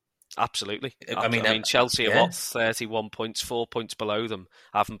 Absolutely. I mean, Chelsea are 31 points, 4 points below them,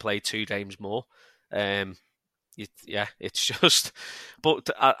 haven't played 2 games more. It's just... But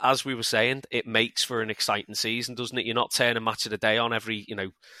as we were saying, it makes for an exciting season, doesn't it? You're not turning match of the day on every,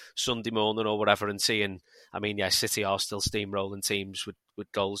 Sunday morning or whatever and seeing... I mean, City are still steamrolling teams with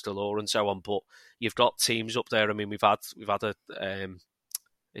goals galore and so on, but you've got teams up there. I mean, we've had a...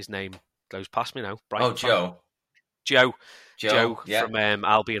 his name goes past me now. Brighton Joe from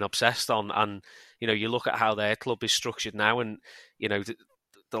Albion Obsessed on, and you look at how their club is structured now, and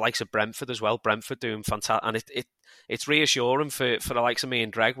the likes of Brentford as well. Brentford doing fantastic, and it's reassuring for the likes of me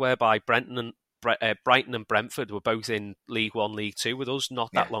and Greg, whereby Brighton and Brentford were both in League One, League Two with us not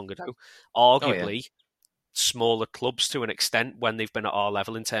that long ago. Arguably smaller clubs to an extent when they've been at our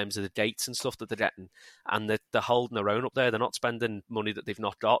level in terms of the dates and stuff that they're getting, and they're holding their own up there. They're not spending money that they've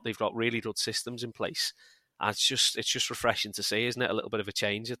not got. They've got really good systems in place. And it's just refreshing to see, isn't it? A little bit of a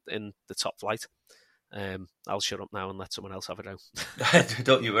change in the top flight. I'll shut up now and let someone else have a go.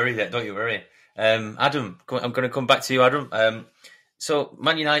 Don't you worry. Adam, I'm going to come back to you, Adam. So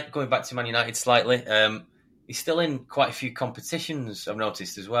Man United, going back to Man United slightly, he's still in quite a few competitions, I've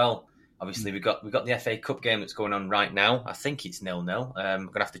noticed as well. Obviously, we've got the FA Cup game that's going on right now. I think it's 0-0. I'm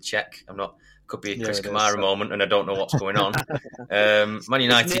going to have to check. Could be a Chris Kamara moment, and I don't know what's going on. Man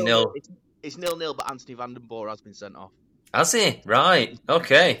United 0. It's 0-0, but Anthony Van den Boer has been sent off. Has he? Right.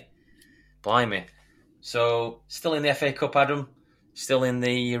 Okay. Blimey. So, still in the FA Cup, Adam. Still in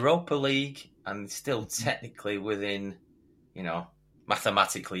the Europa League, and still technically within,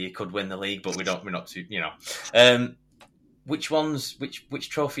 mathematically you could win the league, but we're not too, Which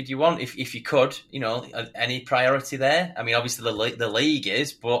trophy do you want? If you could, any priority there? I mean, obviously the league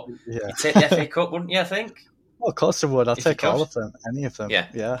is, but you take the FA Cup, wouldn't you? I think. Well, of course I would. I'll take all of them, any of them.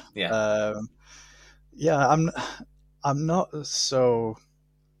 Yeah. I'm not so.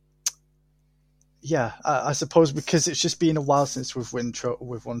 Yeah, I suppose because it's just been a while since we've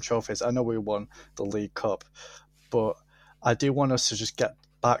won trophies. I know we won the League Cup, but I do want us to just get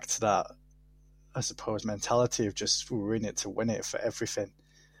back to that, I suppose, mentality of just we're in it to win it for everything.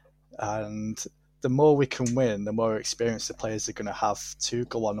 And the more we can win, the more experience the players are going to have to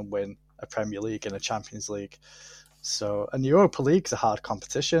go on and win a Premier League and a Champions League. So, and the Europa League's a hard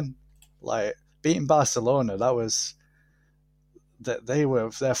competition. Like beating Barcelona,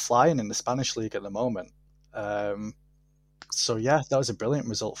 they're flying in the Spanish league at the moment. So yeah, that was a brilliant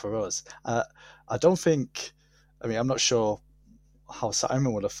result for us. I don't think, I'm not sure how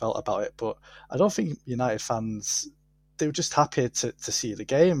Simon would have felt about it, but I don't think United fans, they were just happy to see the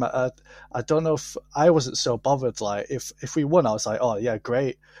game. I don't know if I wasn't so bothered. Like if we won, I was like, oh yeah,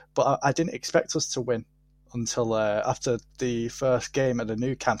 great. But I didn't expect us to win until after the first game at the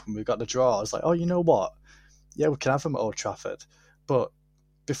new camp when we got the draw. I was like, oh, you know what? Yeah, we can have them at Old Trafford. But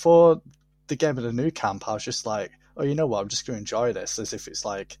before the game at the new camp, I was just like, oh, you know what? I'm just going to enjoy this as if it's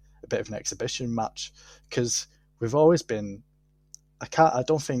like a bit of an exhibition match, because we've always been. I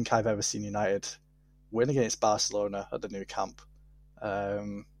don't think I've ever seen United win against Barcelona at the new camp.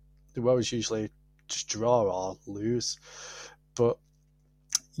 They always usually just draw or lose. But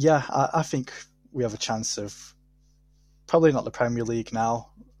yeah, I think we have a chance of probably not the Premier League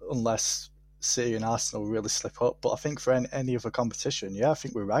now, unless City and Arsenal really slip up. But I think for any other competition, I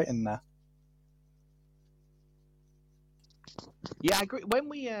think we're right in there. Yeah, I agree. When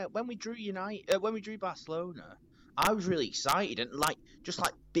we drew Barcelona, I was really excited, and just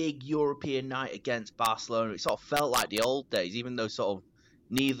big European night against Barcelona. It sort of felt like the old days, even though sort of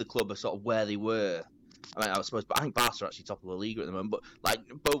neither club are sort of where they were. I suppose, but I think Barca are actually top of the league at the moment. But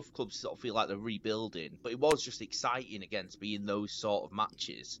both clubs sort of feel like they're rebuilding. But it was just exciting again to be in those sort of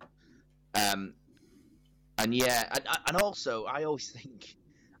matches. And also I always think,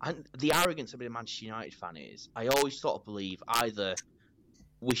 and the arrogance of being a Manchester United fan is, I always sort of believe either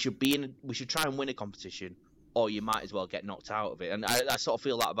we should try and win a competition, or you might as well get knocked out of it. And I sort of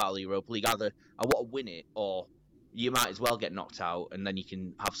feel that about the Europa League. Either I want to win it, or you might as well get knocked out, and then you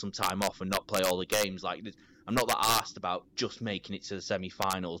can have some time off and not play all the games. Like, I'm not that arsed about just making it to the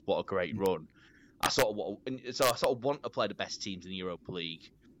semi-finals. What a great run! I sort of want to play the best teams in the Europa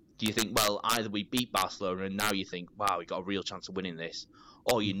League. Do you think, well, either we beat Barcelona and now you think, wow, we got a real chance of winning this,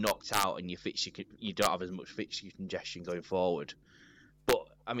 or you're knocked out and you don't have as much fixture congestion going forward? But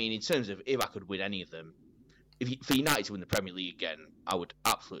I mean, in terms of if I could win any of them, for United to win the Premier League again, I would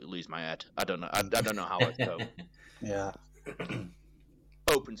absolutely lose my head. I don't know how I'd go. Yeah.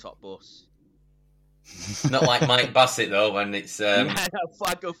 Open top bus. Not like Mike Bassett though, when it's Yeah,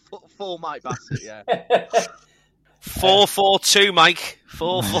 I'd go full Mike Bassett. Yeah. 4-4-2, Mike.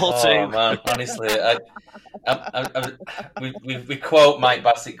 4-4-2. Oh man, honestly, we quote Mike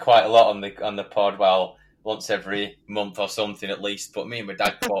Bassett quite a lot on the pod. Well, once every month or something at least. But me and my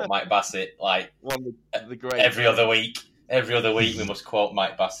dad quote Mike Bassett like the great every other week. Every other week we must quote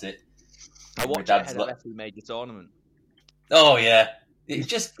Mike Bassett. I watched it ahead of every major tournament. Oh yeah,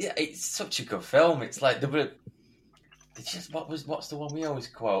 it's such a good film. It's like what's the one we always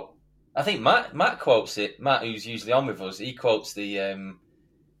quote? I think Matt quotes it. Matt, who's usually on with us, he quotes the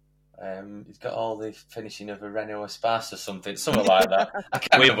he's got all the finishing of a Renault Espace or something like that. I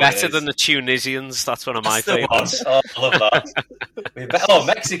can't We're better than the Tunisians. That's one of my favourites. Oh, I love that.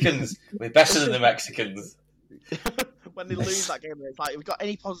 Mexicans. We're better than the Mexicans. When they lose that game, it's like, we've got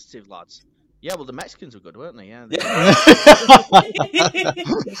any positive, lads? Yeah, well, the Mexicans were good, weren't they? Yeah.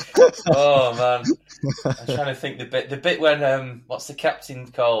 Oh man, I'm trying to think the bit when what's the captain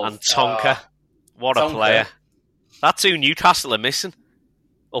called? And Tonka, what a player! That's who Newcastle are missing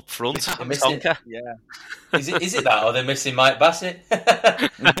up front. Tonka. Yeah. Is it that, or they're missing Mike Bassett?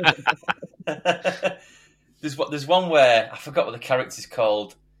 There's one where I forgot what the character's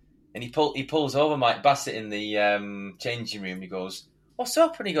called, and he pulls over Mike Bassett in the changing room. He goes, "What's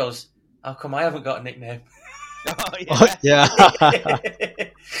up?" And he goes, "How come I haven't got a nickname?" Oh, yeah.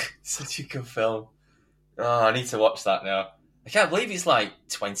 Such a good film. Oh, I need to watch that now. I can't believe it's like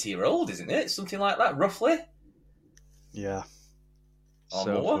 20-year-old, isn't it? Something like that, roughly. Yeah. Or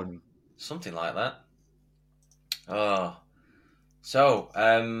So more. funny. Something like that. Oh. So,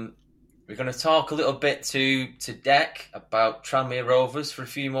 we're going to talk a little bit to Deck about Tranmere Rovers for a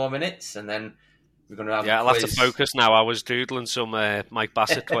few more minutes, and then we're going to have I'll have to focus now. I was doodling some Mike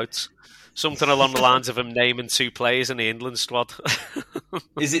Bassett quotes. Something along the lines of him naming 2 players in the England squad.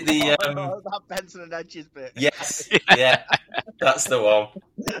 Is it the... that Benson and Edges bit. Yes, yeah, that's the one.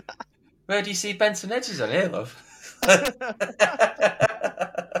 Where do you see Benson Edges on here, love?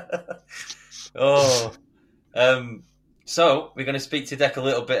 So we're going to speak to Deck a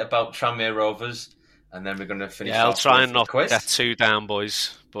little bit about Tranmere Rovers, and then we're going to finish. Yeah, I'll try and not get too down,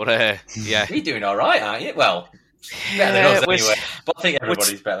 boys. But yeah, you're doing all right, aren't you? Well, better than us anyway. But I think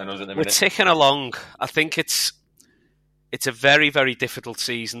everybody's better than us at the minute. We're ticking along. I think it's a very, very difficult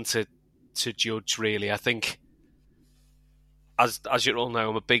season to judge. Really, I think as you all know,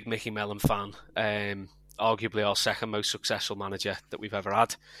 I'm a big Mickey Mellon fan. Arguably our second most successful manager that we've ever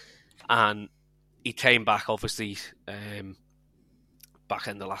had, and he came back obviously back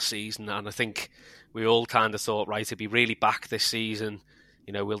in the last season, and I think we all kind of thought, right, he'd be really back this season,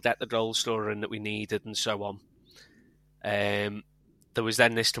 we'll get the goal scorer in that we needed and so on. There was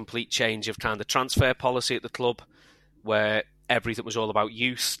then this complete change of kind of transfer policy at the club where everything was all about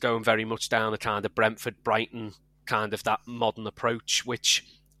youth, going very much down the kind of Brentford, Brighton, kind of that modern approach, which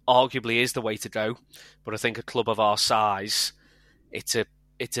arguably is the way to go. But I think a club of our size, it's a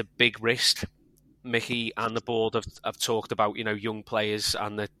big risk. Mickey and the board have talked about, young players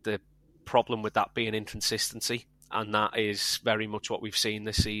and the problem with that being inconsistency. And that is very much what we've seen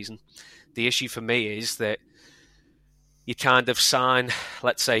this season. The issue for me is that you kind of sign,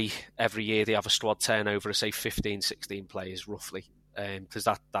 let's say every year they have a squad turnover of say 15, 16 players roughly. Because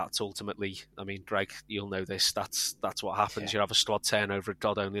that's ultimately, I mean, Greg, you'll know this, that's what happens. Yeah. You have a squad turnover,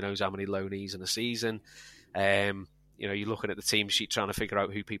 God only knows how many loanees in a season. You're looking at the team sheet trying to figure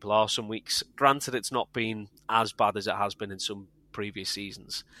out who people are some weeks. Granted, it's not been as bad as it has been in some previous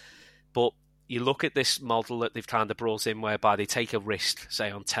seasons. But you look at this model that they've kind of brought in whereby they take a risk, say,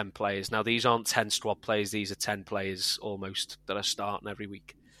 on 10 players. Now, these aren't 10 squad players. These are 10 players almost that are starting every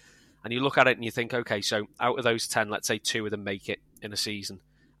week. And you look at it and you think, okay, so out of those 10, let's say 2 of them make it in a season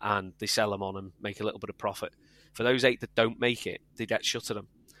and they sell them on and make a little bit of profit. For those 8 that don't make it, they get shut of them.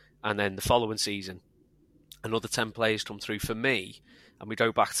 And then the following season, another 10 players come through. For me, and we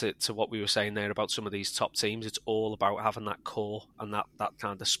go back to what we were saying there about some of these top teams, it's all about having that core and that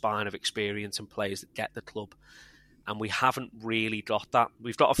kind of spine of experience and players that get the club and we haven't really got that.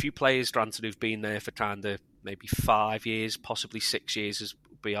 We've got a few players, granted, who've been there for kind of maybe 5 years, possibly 6 years as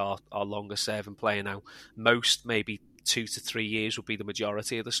be our longest serving player now. Most, maybe 2 to 3 years would be the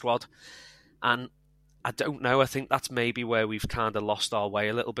majority of the squad. And I don't know, I think that's maybe where we've kind of lost our way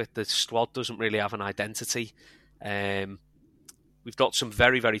a little bit. The squad doesn't really have an identity. We've got some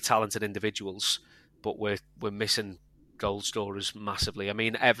very, very talented individuals, but we're missing goal scorers massively. I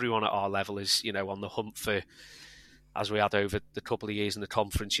mean, everyone at our level is, on the hunt for, as we had over the couple of years in the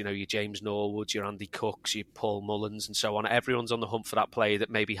conference, your James Norwoods, your Andy Cooks, your Paul Mullins and so on. Everyone's on the hunt for that player that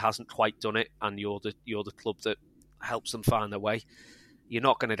maybe hasn't quite done it, and you're the club that helps them find their way. You're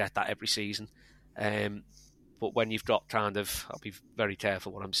not going to get that every season. But when you've got I'll be very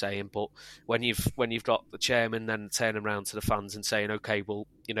careful what I'm saying, but when you've got the chairman then turning around to the fans and saying, okay, well,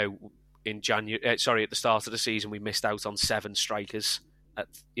 in January, at the start of the season, we missed out on 7 strikers at,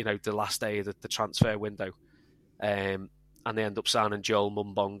 the last day of the transfer window. And they end up signing Joel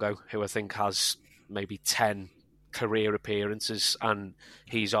Mumbongo, who I think has maybe 10 career appearances, and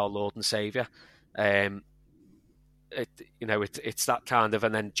he's our Lord and Saviour. It's that kind of,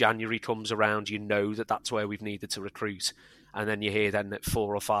 and then January comes around, that's where we've needed to recruit, and then you hear then that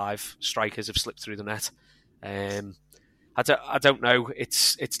 4 or 5 strikers have slipped through the net. I don't know.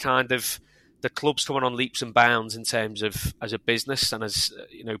 It's kind of the club's coming on leaps and bounds in terms of as a business and as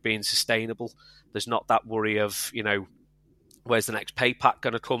being sustainable. There's not that worry of where's the next pay pack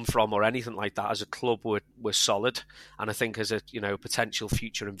going to come from or anything like that. As a club, we're solid, and I think as a potential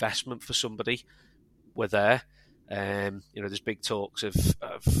future investment for somebody, we're there. There's big talks of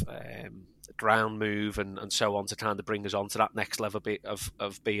ground move and so on to kind of bring us on to that next level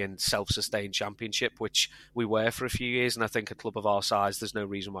of being self-sustained championship, which we were for a few years. And I think a club of our size, there's no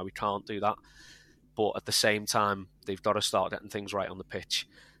reason why we can't do that. But at the same time, they've got to start getting things right on the pitch.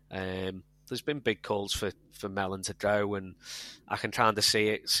 There's been big calls for Malone to go, and I can kind of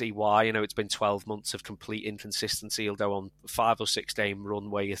see why. It's been 12 months of complete inconsistency. He'll go on a 5 or 6 game run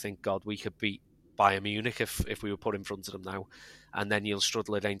where you think, God, we could beat Bayern Munich if we were put in front of them now, and then you'll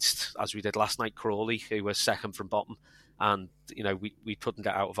struggle against, as we did last night, Crawley, who was second from bottom, and we couldn't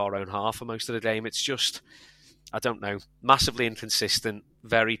get out of our own half for most of the game. It's just, I don't know, massively inconsistent,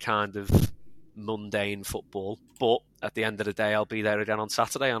 very kind of mundane football. But at the end of the day, I'll be there again on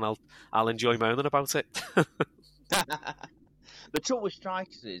Saturday, and I'll enjoy moaning about it. The trouble with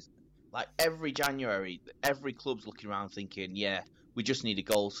strikers is, like, every January, every club's looking around thinking, yeah, we just need a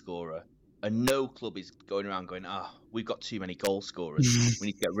goal scorer. And no club is going around going, we've got too many goal scorers. We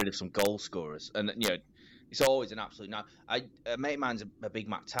need to get rid of some goal scorers. And, it's always an absolute... Now, a mate of mine's a big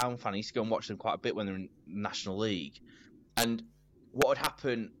Mac Town fan. I used to go and watch them quite a bit when they're in National League. And what would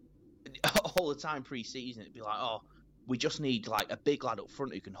happen all the time pre-season, it'd be like, we just need, like, a big lad up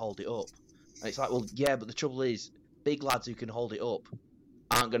front who can hold it up. And it's like, well, yeah, but the trouble is, big lads who can hold it up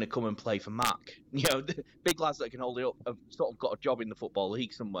aren't going to come and play for Mac. The big lads that can hold it up have sort of got a job in the Football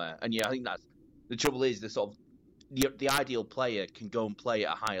League somewhere. And I think that's the trouble is the ideal player can go and play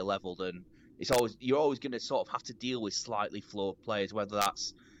at a higher level than you're always going to sort of have to deal with slightly flawed players, whether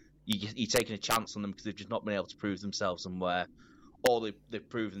that's you're taking a chance on them because they've just not been able to prove themselves somewhere, or they've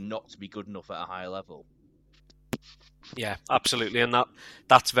proven not to be good enough at a higher level. Yeah, absolutely. And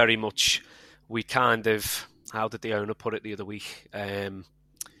that's very much, we kind of, how did the owner put it the other week?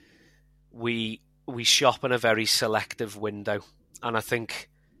 We shop in a very selective window, and I think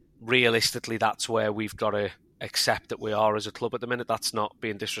realistically that's where we've got to accept that we are as a club at the minute. That's not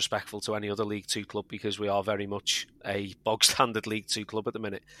being disrespectful to any other League 2 club, because we are very much a bog standard League 2 club at the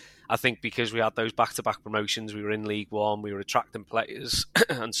minute. I think because we had those back-to-back promotions, we were in League 1, we were attracting players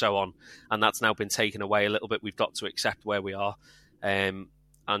and so on, and that's now been taken away a little bit. We've got to accept where we are, and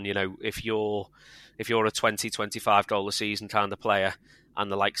if you're a 20-25 goal a season kind of player, and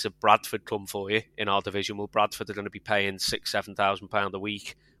the likes of Bradford come for you in our division, well, Bradford are going to be paying £6,000-7,000 a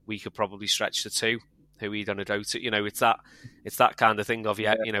week. We could probably stretch to 2. Who are you going to go to? It's that kind of thing of, we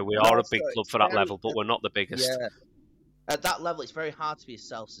are a big club for that level, but we're not the biggest. Yeah. At that level, it's very hard to be a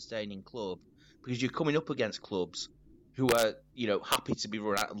self-sustaining club, because you're coming up against clubs who are, happy to be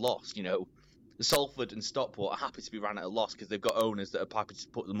run at a loss. The Salford and Stockport are happy to be run at a loss because they've got owners that are happy to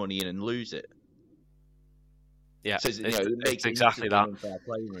put the money in and lose it. Yeah, so, it's exactly that.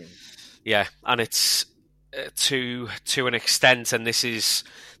 Yeah, and it's to an extent, and this is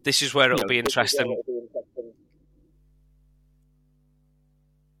where it'll be interesting.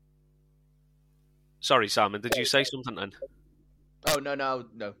 Sorry, Simon, did you say something then? Oh, no.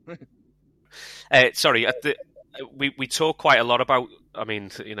 Sorry, we talk quite a lot about, I mean,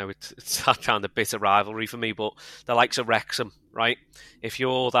 it's that kind of bitter rivalry for me, but the likes of Wrexham, right? If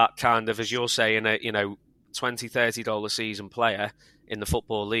you're that kind of, as you're saying, $20, $30 a season player in the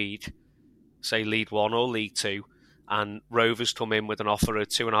Football League, say League One or League Two, and Rovers come in with an offer of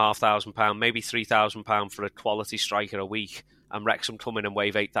 £2,500, maybe £3,000 for a quality striker a week, and Wrexham come in and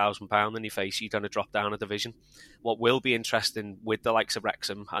wave £8,000 in your face, you're going to drop down a division. What will be interesting with the likes of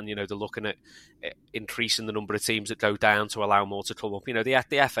Wrexham, and they're looking at increasing the number of teams that go down to allow more to come up.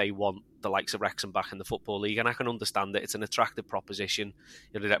 The FA want the likes of Wrexham back in the Football League, and I can understand it. It's an attractive proposition.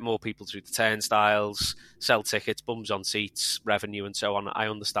 They get more people through the turnstiles, sell tickets, bums on seats, revenue, and so on. I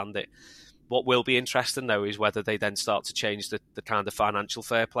understand it. What will be interesting, though, is whether they then start to change the kind of financial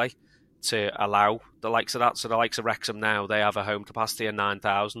fair play to allow the likes of that. So the likes of Wrexham now, they have a home capacity of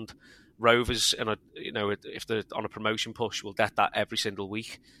 9,000. Rovers, if they're on a promotion push, will get that every single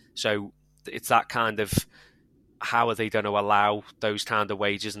week. So it's that kind of, how are they going to allow those kind of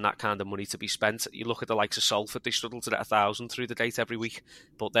wages and that kind of money to be spent? You look at the likes of Salford, they struggle to get 1,000 through the gate every week,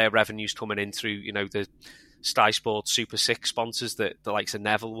 but their revenue's coming in through, the Sky Sports Super 6 sponsors that the likes of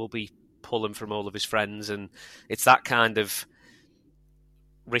Neville will be pulling from all of his friends, and it's that kind of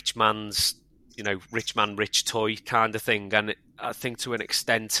rich man's, rich man, rich toy kind of thing. And I think to an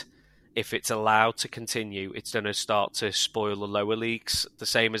extent, if it's allowed to continue, it's going to start to spoil the lower leagues, the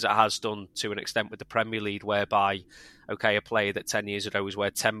same as it has done to an extent with the Premier League, whereby, a player that 10 years ago was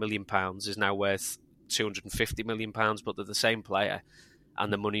worth £10 million is now worth £250 million, but they're the same player.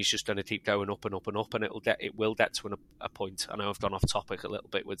 And the money's just going to keep going up and up and up, and it will get to a point. I know I've gone off topic a little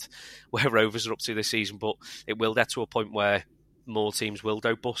bit with where Rovers are up to this season, but it will get to a point where more teams will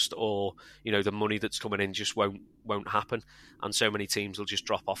go bust, or the money that's coming in just won't happen, and so many teams will just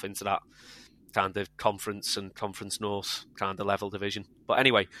drop off into that kind of Conference and Conference North kind of level division. But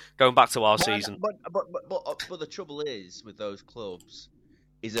anyway, going back to our season, but the trouble is with those clubs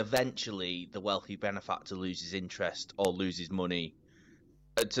is eventually the wealthy benefactor loses interest or loses money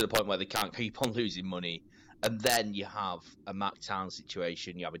to the point where they can't keep on losing money, and then you have a Mac Town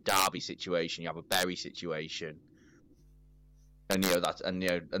situation, you have a Derby situation, you have a Bury situation, and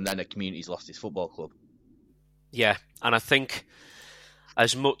and then a community's lost its football club. Yeah, and I think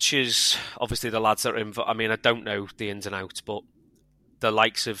as much as obviously the lads that are involved, I don't know the ins and outs, but the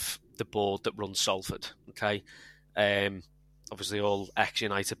likes of the board that runs Salford, obviously all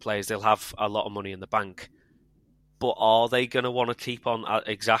ex-United players, they'll have a lot of money in the bank. But are they going to want to keep on,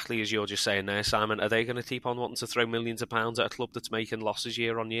 exactly as you're just saying there, Simon, are they going to keep on wanting to throw millions of pounds at a club that's making losses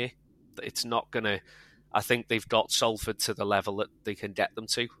year on year? It's not going to. I think they've got Salford to the level that they can get them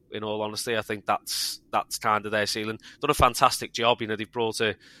to, in all honesty. I think that's kind of their ceiling. Done a fantastic job. They've brought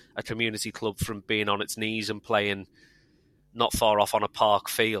a community club from being on its knees and playing not far off on a park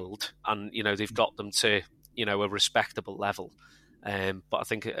field, and they've got them to a respectable level. But I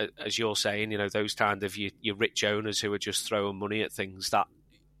think, as you're saying, those kind of your rich owners who are just throwing money at things, that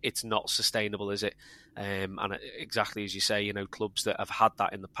it's not sustainable, is it? And exactly as you say, clubs that have had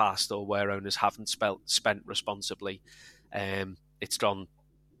that in the past, or where owners haven't spent responsibly, it's gone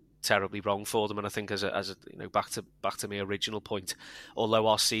terribly wrong for them. And I think, as a back to my original point, although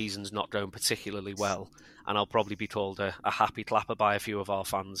our season's not going particularly well, and I'll probably be called a happy clapper by a few of our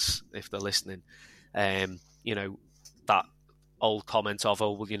fans if they're listening, that old comment of,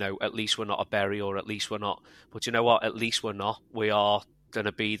 at least we're not a Bury, or at least we're not. But you know what? At least we're not. We are going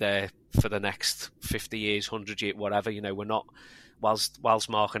to be there for the next 50 years, 100 years, whatever. We're not. Whilst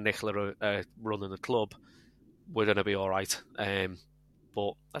Mark and Nicola are running the club, we're going to be all right.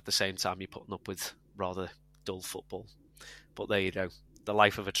 But at the same time, you're putting up with rather dull football. But there you go. The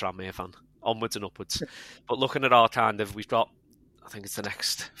life of a Tranmere fan. Onwards and upwards. But looking at our we've got, I think it's the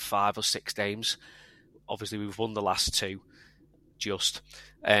next 5 or 6 games. Obviously, we've won the last 2.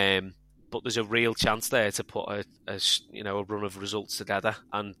 But there's a real chance there to put a run of results together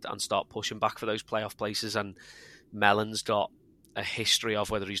and start pushing back for those playoff places. And Malone's got a history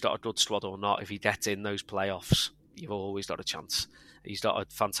of whether he's got a good squad or not. If he gets in those playoffs, you've always got a chance. He's got a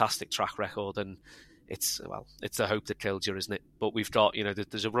fantastic track record, and it's the hope that kills you, isn't it? But we've got,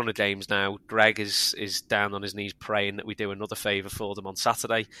 there's a run of games now. Greg is down on his knees praying that we do another favour for them on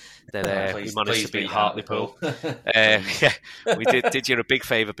Saturday. That we managed to beat Hartlepool. We did you a big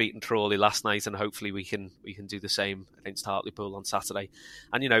favour beating Crawley last night, and hopefully we can do the same against Hartlepool on Saturday.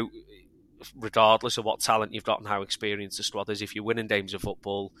 And regardless of what talent you've got and how experienced the squad is, if you're winning games of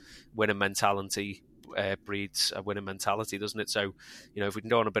football, winning mentality breeds a winning mentality, doesn't it? So, if we can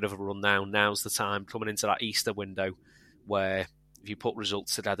go on a bit of a run now's the time, coming into that Easter window, where if you put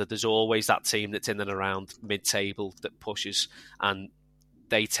results together, there's always that team that's in and around mid-table that pushes, and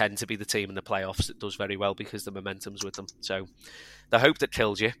they tend to be the team in the playoffs that does very well because the momentum's with them. So the hope that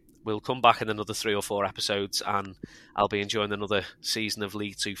kills you. We'll come back in another 3 or 4 episodes, and I'll be enjoying another season of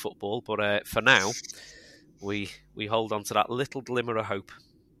League 2 football. But for now, we hold on to that little glimmer of hope.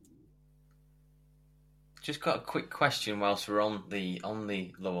 Just got a quick question whilst we're on the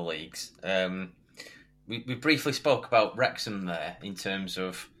lower leagues. We briefly spoke about Wrexham there in terms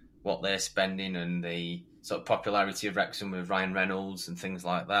of what they're spending and the sort of popularity of Wrexham with Ryan Reynolds and things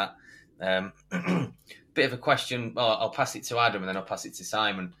like that. Bit of a question. Well, I'll pass it to Adam and then I'll pass it to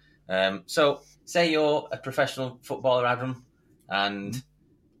Simon. So, say you're a professional footballer, Adam, and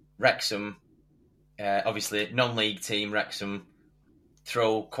Wrexham, obviously non-league team, Wrexham,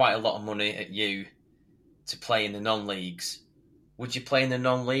 throw quite a lot of money at you to play in the non-leagues. Would you play in the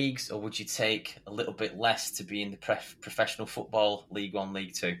non-leagues, or would you take a little bit less to be in the professional football, League 1,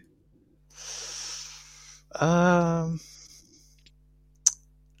 League 2?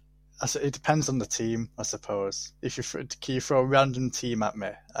 It depends on the team, I suppose. Can you throw a random team at me,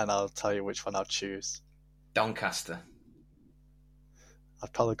 and I'll tell you which one I'll choose. Doncaster.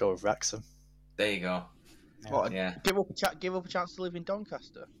 I'd probably go with Wrexham. There you go. What, yeah. Give up a chance to live in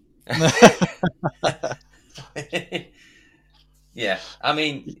Doncaster. Yeah, I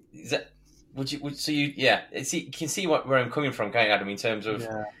mean, you can see where I'm coming from, can't you, Adam? In terms of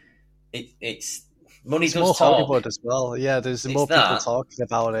it's money it's does more talk. Hollywood as well. Yeah, there's more people talking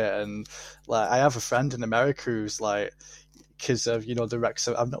about it, and like I have a friend in America who's like, because of the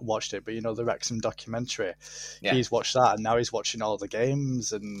Wrexham. I've not watched it, but the Wrexham documentary. Yeah. He's watched that, and now he's watching all the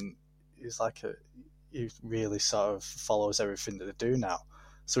games, and he's like he really sort of follows everything that they do now.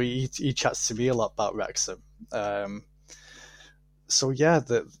 So he chats to me a lot about Wrexham. So yeah,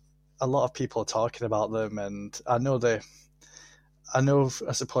 a lot of people are talking about them, and I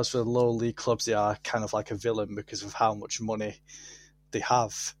suppose for the lower league clubs they are kind of like a villain because of how much money they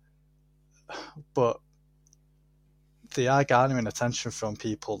have, but they are garnering attention from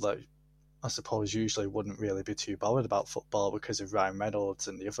people that I suppose usually wouldn't really be too bothered about football because of Ryan Reynolds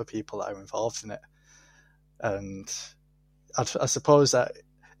and the other people that are involved in it. And I suppose that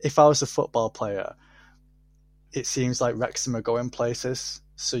if I was a football player, it seems like Wrexham are going places,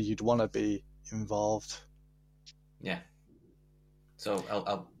 so you'd want to be involved. Yeah. So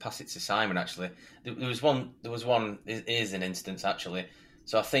I'll pass it to Simon. Actually, there was one. Is an instance actually.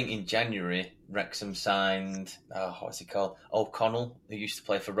 So I think in January, Wrexham signed. What's he called? O'Connell, who used to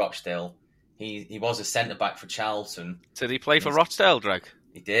play for Rochdale. He was a centre back for Charlton. Did he play for Rochdale, Greg?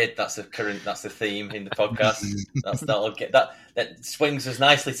 He did. That's the theme in the podcast. That'll get that swings us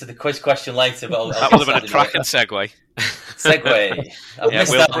nicely to the quiz question later. But that would have been a cracking segue. I've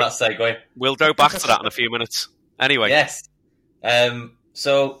missed out on that segue. We'll go back to that in a few minutes. Anyway, yes.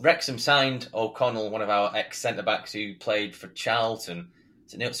 So Wrexham signed O'Connell, one of our ex centre backs who played for Charlton.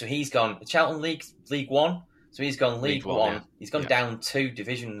 So he's gone Charlton League 1. So he's gone League 1. Yeah. He's gone down 2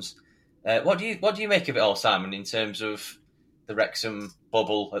 divisions. What do you make of it all, Simon? In terms of the Wrexham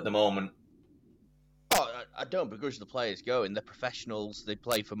bubble at the moment? I don't begrudge the players going. They're professionals. They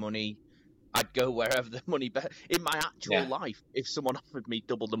play for money. I'd go wherever the money. In my actual life, if someone offered me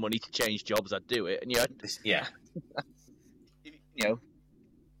double the money to change jobs, I'd do it. And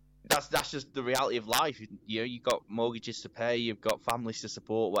that's just the reality of life. You've got mortgages to pay. You've got families to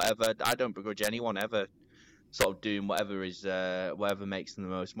support. Whatever. I don't begrudge anyone ever sort of doing whatever makes them the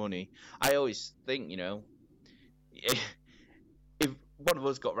most money. I always think, if one of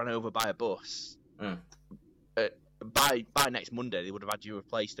us got run over by a bus, by next Monday they would have had you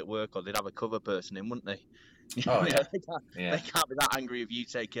replaced at work, or they'd have a cover person in, wouldn't they? Oh yeah. They can't be that angry if you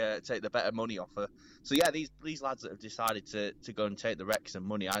take the better money offer. So yeah, these lads that have decided to go and take the Wrexham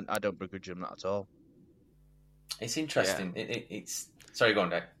money, I don't begrudge them that at all. It's interesting. Yeah. It's sorry, go on,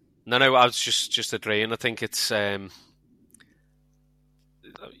 Dave. No, I was just agreeing. I think it's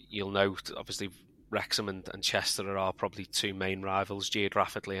you'll know obviously Wrexham and Chester are probably 2 main rivals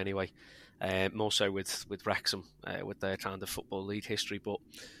geographically anyway. More so with Wrexham with their kind of football league history, but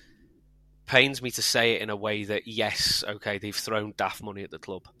pains me to say it in a way that yes, okay, they've thrown daft money at the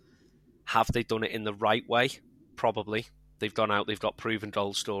club. Have they done it in the right way? Probably. They've gone out, they've got proven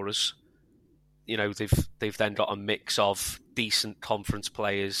goal scorers. They've then got a mix of decent conference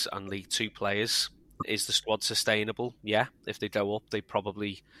players and League 2 players. Is the squad sustainable? Yeah. If they go up, they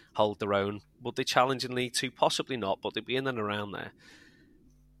probably hold their own. Would they challenge in League 2? Possibly not, but they'd be in and around there.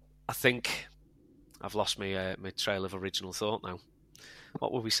 I think I've lost my trail of original thought now.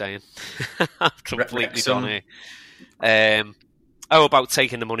 What were we saying? I've completely gone here. About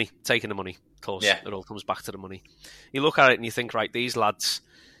taking the money. Of course, It all comes back to the money. You look at it and you think, right, these lads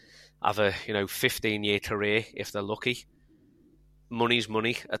have a 15-year career if they're lucky. Money's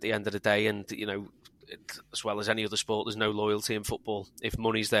money at the end of the day, and as well as any other sport, there's no loyalty in football. If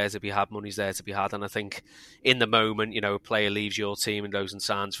money's there to be had, money's there to be had. And I think in the moment, a player leaves your team and goes and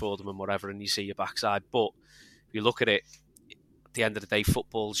signs for them and whatever, and you see your backside. But if you look at it, at the end of the day,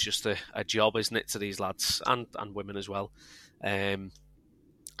 football's just a job, isn't it, to these lads and women as well. And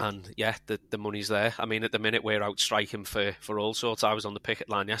yeah, the money's there. I mean, at the minute, we're out striking for all sorts. I was on the picket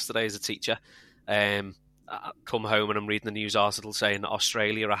line yesterday as a teacher. I come home and I'm reading the news article saying that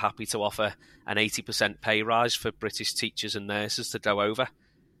Australia are happy to offer an 80% pay rise for British teachers and nurses to go over.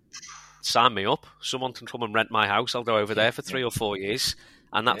 Sign me up. Someone can come and rent my house. I'll go over there for 3 or 4 years.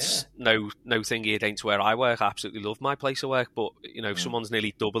 And that's no thingy against where I work. I absolutely love my place of work. But, if someone's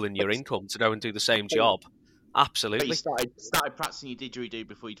nearly doubling your income to go and do the same job, absolutely. But you started practicing your didgeridoo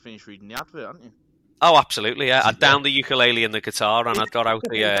before you'd finished reading the advert, hadn't you? Oh, absolutely, yeah. I'd down the ukulele and the guitar, and I'd got out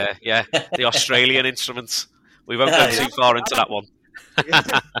the Australian instruments. We won't go too far into that one.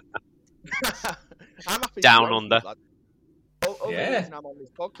 I'm happy down under. The reason I'm on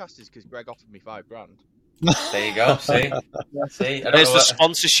this podcast is because Greg offered me $5,000. There you go. See. Where's the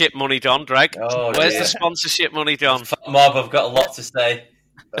sponsorship money, John? Greg? Oh, where's the sponsorship money, John? Mob, I've got a lot to say.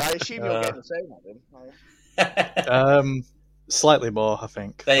 I assume you're getting the same, Adam. Slightly more, I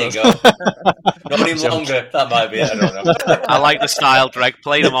think. There you go. Not any longer. That might be it. I don't know. I like the style, Greg.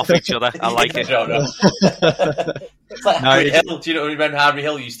 Play them off each other. I like it. I don't know. It's like Harry Hill. Do you know when Harry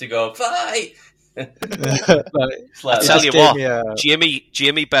Hill used to go, fight? I tell you what,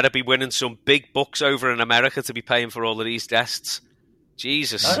 Jimmy better be winning some big bucks over in America to be paying for all of these guests.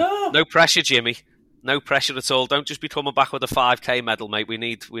 Jesus. No pressure, Jimmy. No pressure at all. Don't just be coming back with a 5k medal, mate. We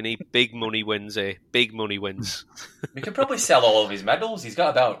need big money wins here. Big money wins. We could probably sell all of his medals. He's got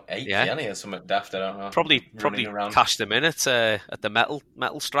about 80, hasn't he, or something daft, I don't know. Probably cash them in at the metal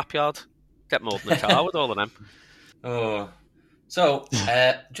scrapyard. Get more than a car with all of them. Oh. So,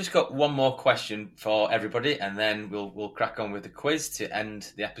 just got one more question for everybody, and then we'll crack on with the quiz to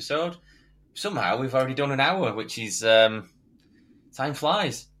end the episode. Somehow we've already done an hour, which is time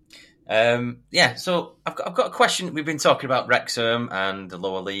flies. So I've got a question. We've been talking about Wrexham and the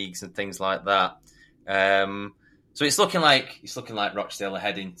lower leagues and things like that. So it's looking like Rochdale are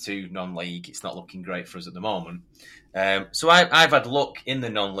heading to non-league. It's not looking great for us at the moment. So I've had a look in the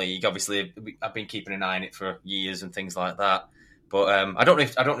non-league. Obviously, I've been keeping an eye on it for years and things like that. But I don't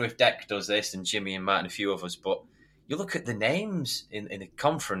know if Deck does this, and Jimmy and Matt and a few of us. But you look at the names in the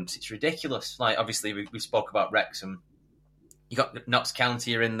conference; it's ridiculous. Like obviously we spoke about Wrexham. You got Notts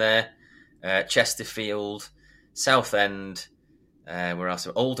County are in there, Chesterfield, Southend, where else?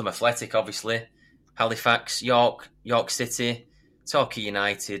 Oldham Athletic, obviously, Halifax, York City, Torquay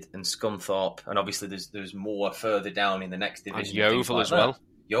United, and Scunthorpe. And obviously, there's more further down in the next division. And Yeovil as well.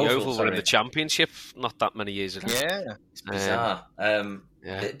 Yeovil were in the Championship not that many years ago. Yeah, it's bizarre. A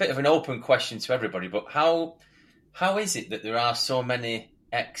bit of an open question to everybody, but how is it that there are so many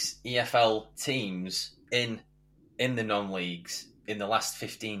ex-EFL teams in the non-leagues in the last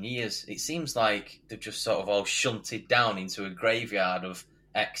 15 years? It seems like they've just sort of all shunted down into a graveyard of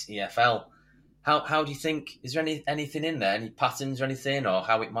ex-EFL. How do you think, is there anything in there, any patterns or anything, or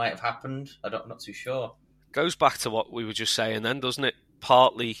how it might have happened? I'm not too sure. Goes back to what we were just saying then, doesn't it?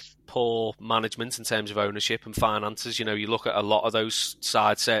 Partly poor management in terms of ownership and finances. You look at a lot of those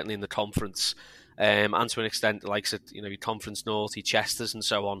sides, certainly in the conference, and to an extent, like I said, your Conference North, your Chesters and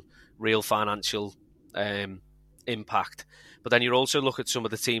so on, real financial impact. But then you also look at some of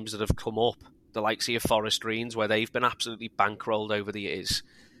the teams that have come up, the likes of your Forest Greens, where they've been absolutely bankrolled over the years.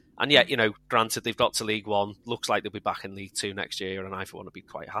 And yet, granted, they've got to League One. Looks like they'll be back in League Two next year, and I, for one, would be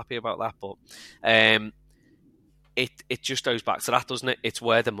quite happy about that. But it just goes back to that, doesn't it? It's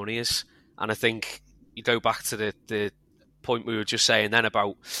where the money is. And I think you go back to the point we were just saying then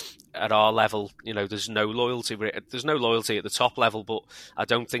about at our level, there's no loyalty. There's no loyalty at the top level, but I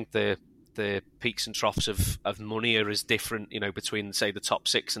don't think the peaks and troughs of money are as different, between, say, the top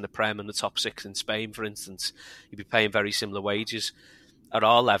six in the Prem and the top six in Spain, for instance. You'd be paying very similar wages. At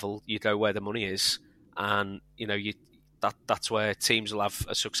our level, you go where the money is, and that's where teams will have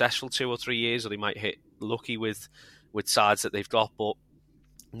a successful 2 or 3 years, or they might hit lucky with sides that they've got, but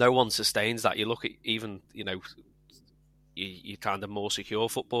no one sustains that. You look at even, you kind of more secure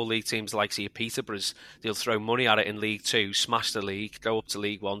football league teams like, say, Peterborough's, they'll throw money at it in League Two, smash the league, go up to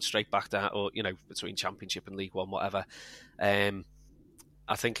League One, straight back down, or, between Championship and League One, whatever.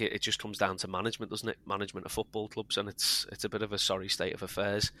 I think it just comes down to management, doesn't it? Management of football clubs, and it's a bit of a sorry state of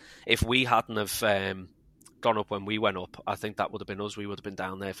affairs. If we hadn't have gone up when we went up, I think that would have been us. We would have been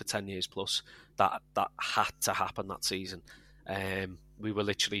down there for 10 years plus. That had to happen that season. We were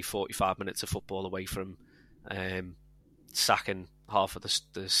literally 45 minutes of football away from sacking half of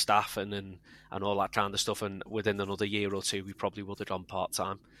the staff and all that kind of stuff. And within another year or two, we probably would have gone part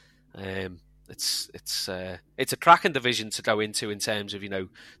time. It's a cracking division to go into in terms of,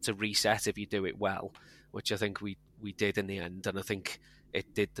 to reset if you do it well, which I think we did in the end, and I think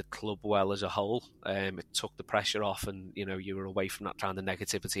it did the club well as a whole. It took the pressure off, and you were away from that kind of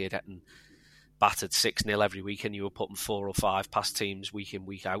negativity of getting battered 6-0 every week, and you were putting 4 or 5 past teams week in,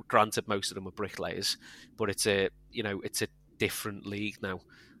 week out. Granted, most of them were bricklayers, but it's a different league now.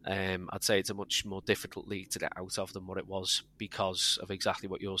 I'd say it's a much more difficult league to get out of than what it was, because of exactly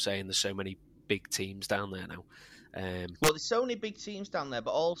what you're saying. There's so many big teams down there now. Well, there's so many big teams down there,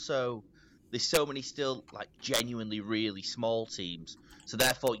 but also there's so many still like genuinely really small teams. So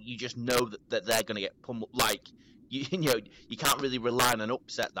therefore, you just know that they're going to get pummeled. Like you can't really rely on an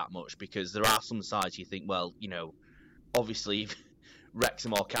upset that much, because there are some sides you think, well, obviously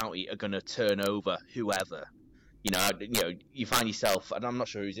Wrexham or County are going to turn over whoever. You find yourself, and I'm not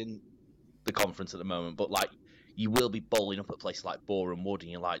sure who's in the conference at the moment, but like you will be bowling up at places like Boreham Wood,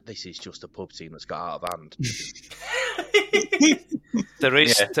 and you're like, this is just a pub team that's got out of hand. There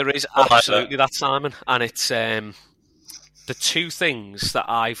is absolutely that, Simon, and it's the two things that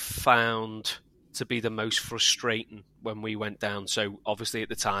I found to be the most frustrating when we went down. So obviously at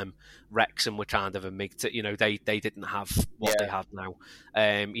the time, Wrexham were kind of a MIG. They didn't have what they have now.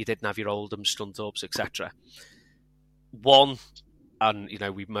 You didn't have your Oldham, Stunt-Ups, etc. One, and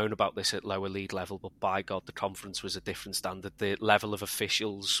we moan about this at lower league level, but by God, the conference was a different standard. The level of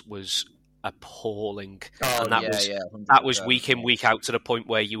officials was appalling, and that was week in, week out, to the point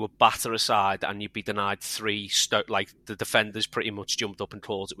where you would batter aside and you'd be denied 3. Like the defenders pretty much jumped up and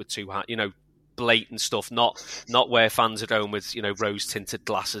caught it with 2 hands. Blatant stuff. Not where fans are going with rose tinted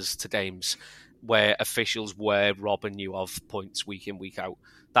glasses to games, where officials were robbing you of points week in, week out.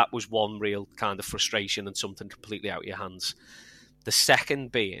 That was one real kind of frustration and something completely out of your hands. The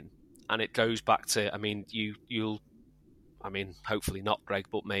second being, and it goes back to, you'll hopefully not, Greg,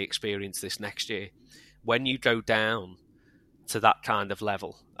 but may experience this next year. When you go down to that kind of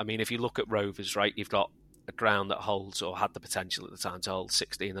level, if you look at Rovers, right, you've got a ground that holds, or had the potential at the time to hold,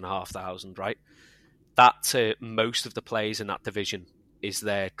 16,500, right? That to most of the players in that division is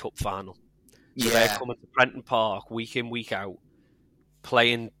their cup final. So they're coming to Prenton Park week in, week out,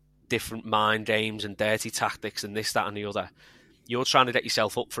 playing different mind games and dirty tactics and this, that and the other. You're trying to get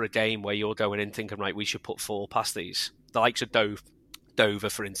yourself up for a game where you're going in thinking, right, we should put 4 past these. The likes of Dover,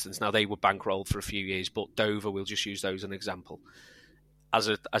 for instance. Now, they were bankrolled for a few years, but Dover, we'll just use those as an example. As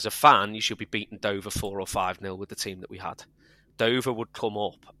a fan, you should be beating Dover 4 or 5-0 with the team that we had. Dover would come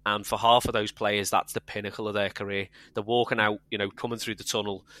up, and for half of those players, that's the pinnacle of their career. They're walking out, coming through the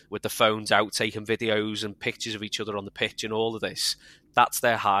tunnel with the phones out, taking videos and pictures of each other on the pitch and all of this. That's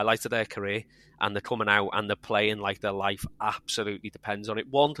their highlight of their career, and they're coming out and they're playing like their life absolutely depends on it.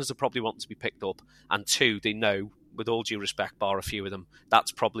 1, because they're probably wanting to be picked up, and 2, they know, with all due respect, bar a few of them,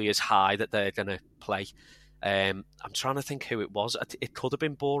 that's probably as high that they're going to play. I'm trying to think who it was. It could have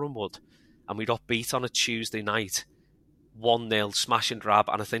been Boreham Wood, and we got beat on a Tuesday night, 1-0, smash and grab,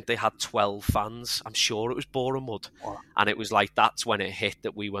 and I think they had 12 fans. I'm sure it was Boreham Wood. Wow. And it was like, that's when it hit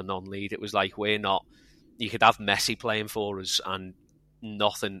that we were non-lead. It was like, we're not... You could have Messi playing for us, and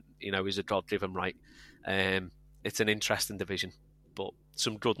nothing, is a God-given right. It's an interesting division, but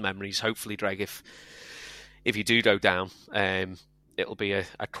some good memories. Hopefully, Greg, if you do go down, it'll be a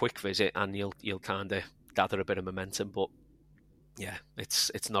quick visit, and you'll kind of gather a bit of momentum. But yeah,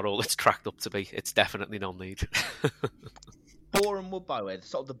 it's not all it's cracked up to be. It's definitely non-league. Boreham Wood, by the way,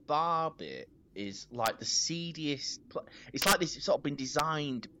 sort of the bar bit is like the seediest. It's like this. It's sort of been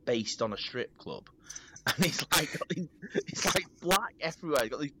designed based on a strip club, and it's like black everywhere. It's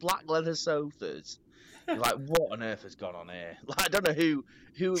got these black leather sofas. You're like, what on earth has gone on here? Like, I don't know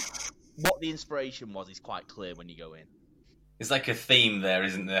what the inspiration was. Is quite clear when you go in. There's like a theme there,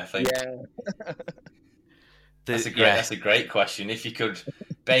 isn't there? I think. Yeah. That's a great question. If you could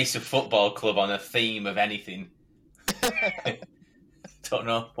base a football club on a theme of anything, don't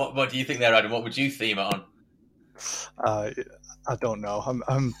know. What do you think there, Adam? What would you theme it on? I don't know.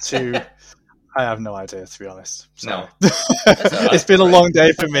 I'm too. I have no idea, to be honest. Sorry. No, it's been a long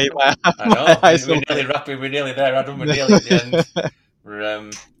day for me. I know. We're nearly there, Adam. We're nearly at the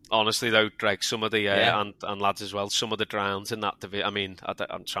end. Honestly, though, Greg, some of the and lads as well, some of the drowns in that division.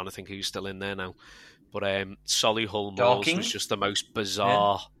 I'm trying to think who's still in there now, but Solihull Moors was just the most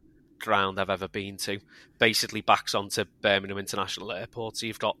bizarre ground I've ever been to. Basically, backs onto Birmingham International Airport, so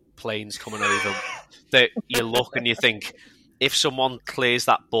you've got planes coming over that you look and you think, if someone clears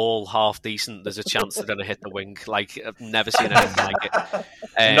that ball half decent, there's a chance they're going to hit the wing. Like, I've never seen anything like it.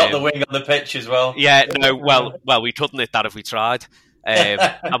 Not the wing on the pitch as well. Yeah, no. Well, we couldn't hit that if we tried. And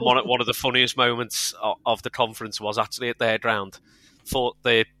one of the funniest moments of the conference was actually at their ground. Thought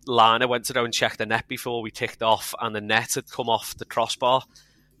the liner went to go and check the net before we ticked off, and the net had come off the crossbar.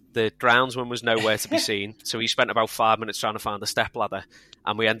 The groundsman was nowhere to be seen, so he spent about 5 minutes trying to find the stepladder,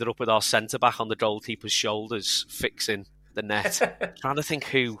 and we ended up with our centre-back on the goalkeeper's shoulders fixing the net. Trying to think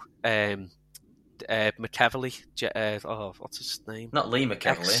who... McEvely. What's his name? Not Lee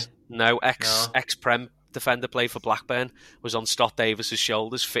McEvely. Ex-Prem defender, played for Blackburn, was on Scott Davis's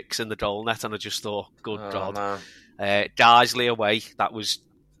shoulders fixing the goal net, and I just thought, good God. Guiseley away, that was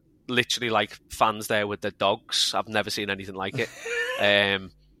literally like fans there with their dogs. I've never seen anything like it.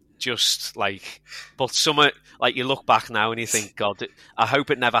 Just like, but some, like, you look back now and you think, God, I hope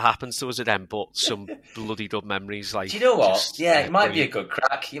it never happens to us again, but some bloody good memories. Like, do you know what? It might be a good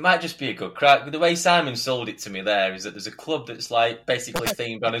crack. It might just be a good crack. But the way Simon sold it to me there is that there's a club that's like basically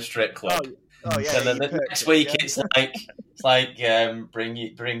themed on a strip club. Oh yeah. And then the next week it's like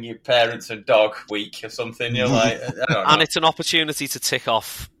bring your parents and dog week or something. You're like, I don't know. And it's an opportunity to tick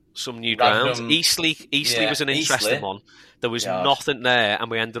off some new grounds. Eastleigh was an interesting one. There was nothing there, and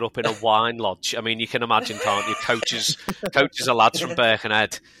we ended up in a wine lodge. I mean, you can imagine, can't you? Coaches are lads from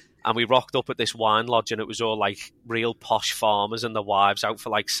Birkenhead, and we rocked up at this wine lodge, and it was all like real posh farmers and their wives out for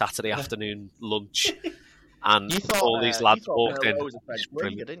like Saturday afternoon lunch. And all these lads walked in. Was a French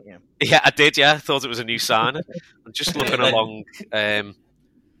winger, didn't you? Yeah, I did. Yeah, I thought it was a new signing. I'm just looking along.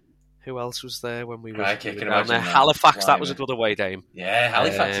 Who else was there when we were down there? Halifax, that was a good away game. Yeah,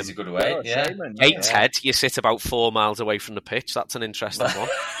 Halifax is a good away. Gateshead, you sit about 4 miles away from the pitch. That's an interesting one.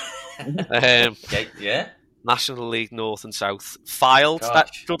 National League North and South. Fylde,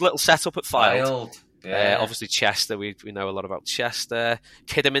 that good little setup at Fylde. Yeah. Obviously Chester, we know a lot about Chester.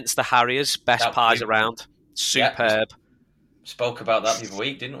 Kidderminster Harriers, best pies around. Superb. Spoke about that the other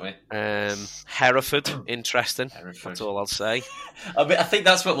week, didn't we? Hereford, interesting. That's all I'll say. I think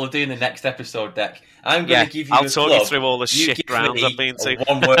that's what we'll do in the next episode, Deck. I'm going to give you I'll talk you through all the shit grounds I've been to.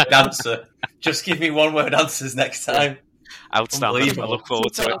 One-word answer. Just give me one-word answers next time. Outstanding. I look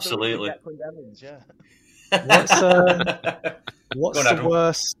forward to it. Absolutely. What's the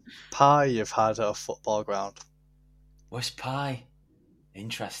worst pie you've had at a football ground? Worst pie?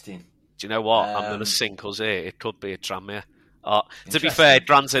 Interesting. Do you know what? I'm going to sink us here. It could be a Tranmere. To be fair,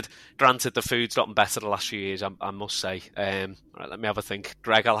 granted, the food's gotten better the last few years, I must say. Right, let me have a think.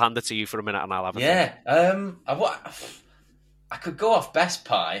 Greg, I'll hand it to you for a minute and I'll have a think. I could go off best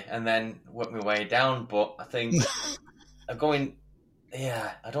pie and then work my way down, but I think I'm going...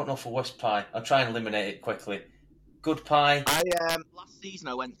 Yeah, I don't know for worst pie. I'll try and eliminate it quickly. Good pie. Last season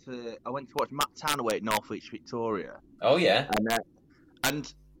I went to watch Matt Town away at Norwich Victoria. Oh yeah.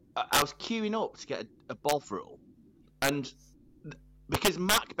 And I was queuing up to get a Bovril, and because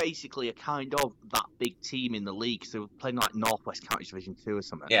Mac basically are kind of that big team in the league, so they were playing like North West Counties Division 2 or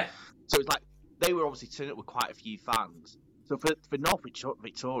something. Yeah. So it's like they were obviously turning up with quite a few fans. So for Norwich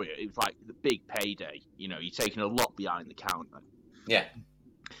Victoria, it was like the big payday. You know, you're taking a lot behind the counter. Yeah.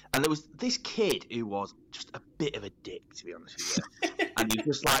 And there was this kid who was just a bit of a dick, to be honest with you. And he was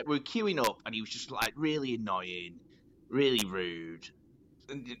just like, we were queuing up, and he was just like really annoying, really rude.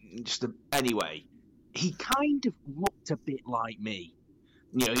 Anyway, he kind of looked a bit like me.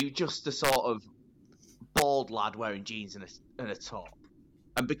 You know, he was just a sort of bald lad wearing jeans and a top.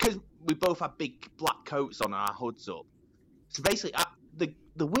 And because we both had big black coats on and our hoods up, so basically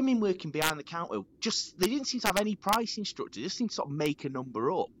the women working behind the counter, they didn't seem to have any pricing structure. They just seemed to sort of make a number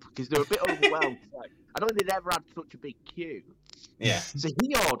up because they were a bit overwhelmed. Like, I don't think they'd ever had such a big queue. Yeah. So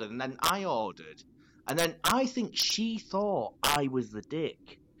he ordered, and then I ordered. And then I think she thought I was the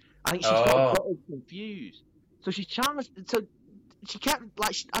dick. I think she got confused. So she charged. So she kept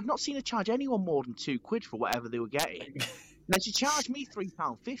I'd not seen her charge anyone more than £2 for whatever they were getting. And then she charged me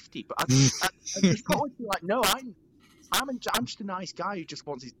 £3.50. But I just thought she'd be like, no, I'm just a nice guy who just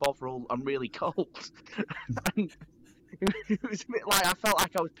wants his Bovril. I'm really cold. And it was a bit like I felt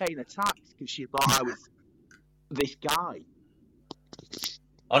like I was paying a tax because she thought I was this guy.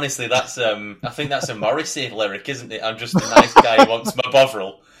 Honestly, that's I think that's a Morrissey lyric, isn't it? I'm just a nice guy who wants my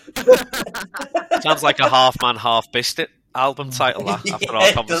Bovril. Sounds like a Half Man, Half Biscuit album title, that, after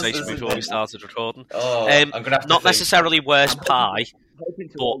our conversation before we started recording. I'm gonna have to not necessarily worst pie, but...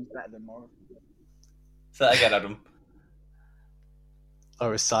 Say that again, Adam.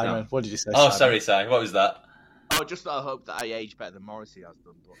 Oh, it's Simon. No. What did you say, Simon? Sorry, Simon. What was that? Oh, just that I hope that I age better than Morrissey has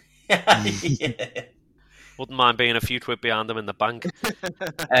done. But... Wouldn't mind being a few quid behind them in the bank.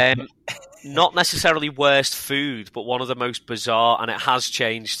 not necessarily worst food, but one of the most bizarre, and it has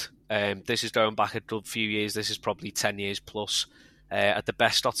changed. This is going back a good few years. This is probably 10 years plus. At the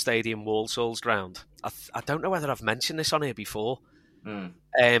Bestot Stadium Walsall's ground. I don't know whether I've mentioned this on here before.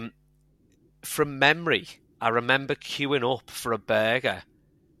 From memory, I remember queuing up for a burger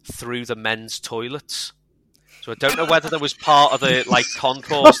through the men's toilets. So I don't know whether there was part of the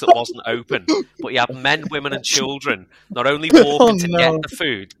concourse that wasn't open, but you have men, women, and children not only walking to get the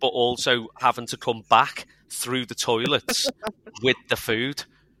food, but also having to come back through the toilets with the food.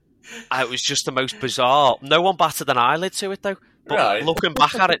 It was just the most bizarre. No one batted an eyelid to it though. But looking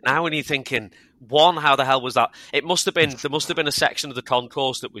back at it now, and you're thinking, one, how the hell was that? There must have been a section of the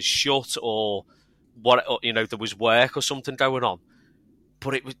concourse that was shut, or what? Or, there was work or something going on.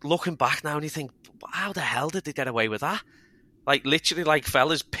 But it was looking back now, and you think, how the hell did they get away with that? Literally,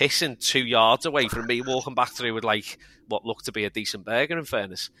 fellas pissing 2 yards away from me, walking back through with what looked to be a decent burger. In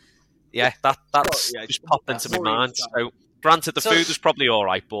fairness, yeah, that's just popped into my mind. So, granted, the food was probably all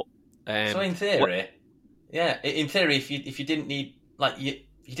right, but so in theory. Yeah, in theory, if you didn't need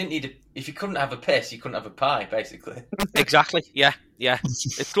if you couldn't have a piss, you couldn't have a pie, basically. Exactly. Yeah.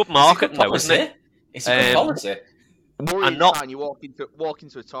 It's good marketing, though, isn't it? It's a good policy. The more you find, you walk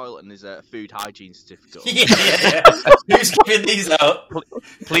into a toilet and there's a food hygiene certificate. Yeah. Who's giving these out?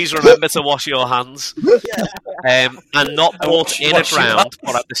 Please remember to wash your hands. And not walk in a ground,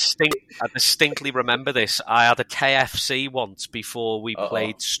 but I distinctly remember this. I had a KFC once before we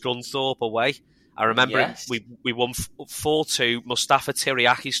played Scunthorpe away. I remember we won 4-2. Mustafa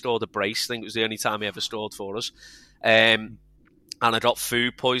Tiriaki scored a brace. I think it was the only time he ever scored for us. And I got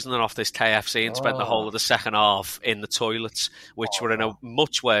food poisoning off this KFC and spent the whole of the second half in the toilets, which were in a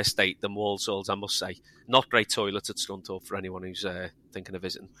much worse state than Walsall's, I must say. Not great toilets at Scunthorpe for anyone who's thinking of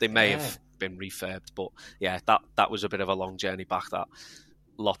visiting. They may have been refurbed, but yeah, that was a bit of a long journey back. That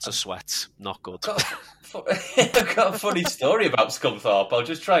lots of sweat, not good. I've got a funny story about Scunthorpe. I'll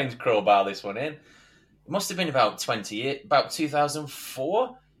just try and crowbar this one in. It must have been about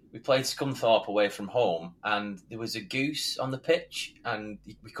 2004. We played Scunthorpe away from home, and there was a goose on the pitch, and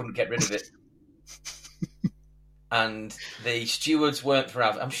we couldn't get rid of it. And the stewards weren't for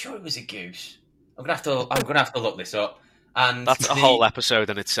having. I'm sure it was a goose. I'm gonna have to look this up. And that's a whole episode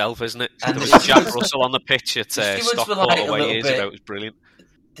in itself, isn't it? And there was Jack Russell on the pitch at Stockport away years ago. It was brilliant.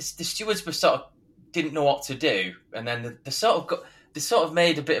 The stewards were didn't know what to do, and then they sort of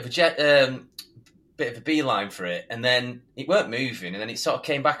made a bit of a beeline for it, and then it weren't moving, and then it sort of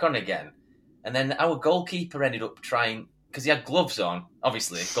came back on again, and then our goalkeeper ended up trying, because he had gloves on,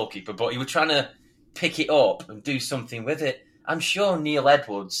 obviously goalkeeper, but he was trying to pick it up and do something with it. I'm sure Neil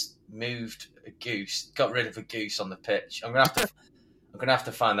Edwards moved a goose, got rid of a goose on the pitch. I'm gonna have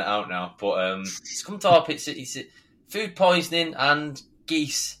to find that out now. But Scunthorpe, it's food poisoning and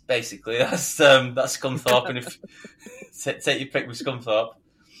geese, basically. That's Scunthorpe, and if take your pick with Scunthorpe.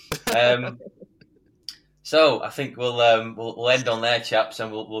 So I think we'll end on there, chaps,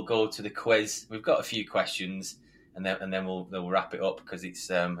 and we'll go to the quiz. We've got a few questions, and then we'll wrap it up, because it's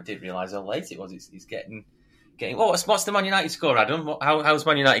I didn't realise how late it was. It's getting. What's the Man United score, Adam? How's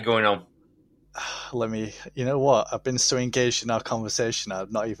Man United going on? You know what? I've been so engaged in our conversation,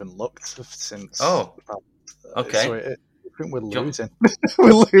 I've not even looked since. Oh, okay. So I think we're losing.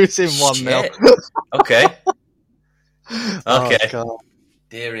 We're losing 1-0. Okay. Oh, God.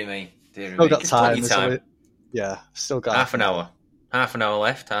 Deary me. Still got time. Yeah, still got half an hour. Half an hour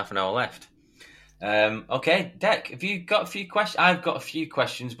left. Okay, Dec, have you got a few questions? I've got a few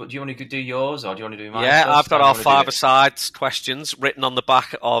questions, but do you want to do yours, or do you want to do mine? Yeah, first? I've got our five-a-side questions written on the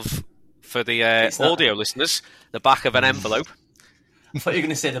back of, for the audio listeners, the back of an envelope. I thought you were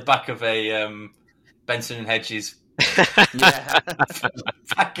going to say the back of a Benson and Hedges.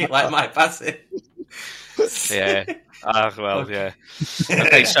 Packing like my passing. Yeah. Yeah.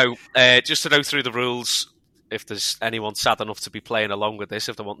 Okay, so just to go through the rules, if there's anyone sad enough to be playing along with this,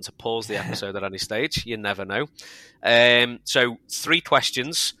 if they're wanting to pause the episode at any stage, you never know. So 3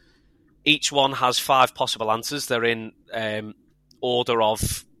 questions. Each one has 5 possible answers. They're in order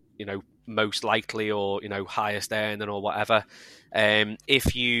of, most likely or, highest earning or whatever.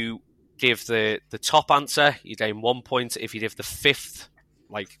 If you give the top answer, you gain 1 point. If you give the 5th,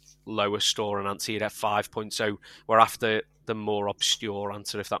 lowest scoring answer, you get 5 points. So we're after the more obscure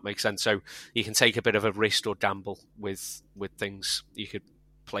answer, if that makes sense. So you can take a bit of a risk or gamble with things. You could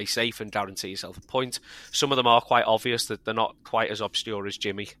play safe and guarantee yourself a point. Some of them are quite obvious, that they're not quite as obscure as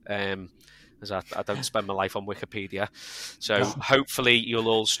Jimmy, as I don't spend my life on Wikipedia. So hopefully you'll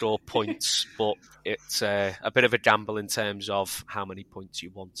all score points, but it's a bit of a gamble in terms of how many points you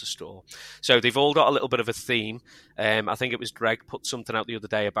want to score. So they've all got a little bit of a theme. I think it was Greg put something out the other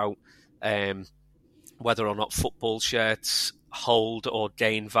day about whether or not football shirts hold or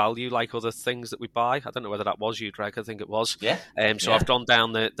gain value like other things that we buy. I don't know whether that was you, Greg. I think it was. Yeah. So I've gone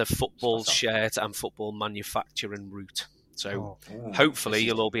down the football shirt and football manufacturing route. So hopefully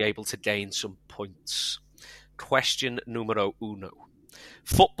you'll all be able to gain some points. Question numero uno.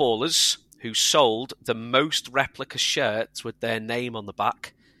 Footballers who sold the most replica shirts with their name on the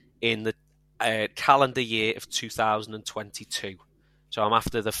back in the calendar year of 2022. So I'm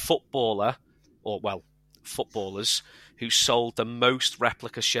after the footballers who sold the most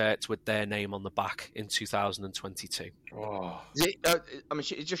replica shirts with their name on the back in 2022. Is it,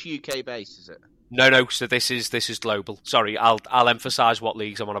 it's just UK based, is it? No. So this is global. Sorry, I'll emphasise what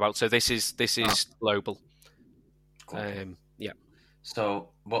leagues I'm on about. So this is global. Yeah. So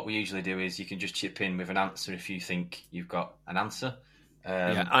what we usually do is you can just chip in with an answer if you think you've got an answer.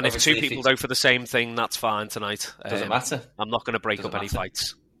 And if two people go for the same thing, that's fine tonight. Doesn't matter. I'm not going to break up any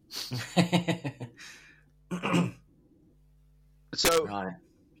fights. So I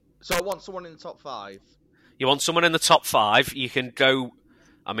want someone in the top 5. You want someone in the top 5? You can go.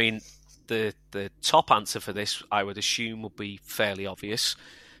 I mean, the top answer for this, I would assume, would be fairly obvious.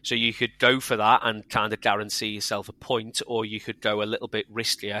 So you could go for that and kind of guarantee yourself a point, or you could go a little bit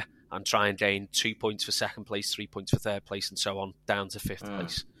riskier and try and gain 2 points for second place, 3 points for third place, and so on down to fifth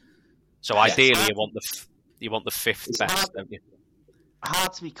place. So ideally, you want the fifth best, don't you?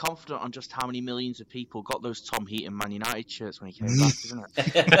 Hard to be confident on just how many millions of people got those Tom Heaton Man United shirts when he came back, isn't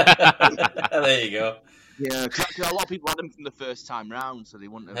it? There you go. Yeah, because a lot of people had them from the first time round, so they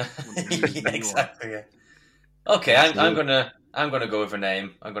wouldn't have yeah, exactly. Yeah. Okay, I'm gonna go with a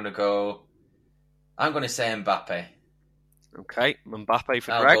name. I'm gonna say Mbappe. Okay, Mbappe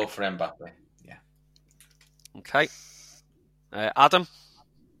for I'll Greg. I'll go for Mbappe. Yeah. Okay. Adam?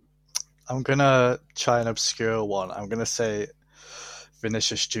 I'm going to try an obscure one. I'm going to say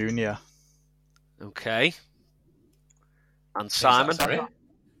Vinicius Jr. Okay. And Simon? Sorry?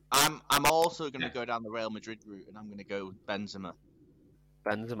 I'm also going to go down the Real Madrid route, and I'm going to go Benzema.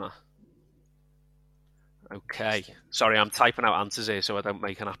 Okay. Sorry, I'm typing out answers here so I don't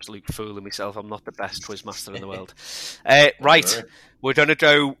make an absolute fool of myself. I'm not the best quiz master in the world. Right. We're going to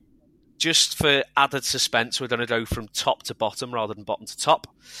go, just for added suspense, we're going to go from top to bottom rather than bottom to top.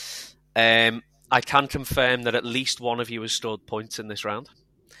 I can confirm that at least one of you has stored points in this round.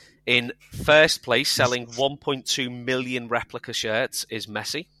 In first place, selling 1.2 million replica shirts, is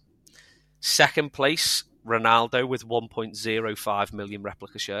Messi. Second place, Ronaldo with 1.05 million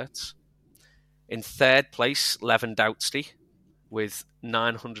replica shirts. In third place, Lewandowski with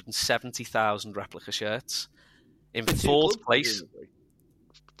 970,000 replica shirts. In fourth place,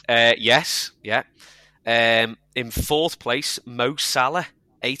 yes, yeah. In fourth place, Mo Salah,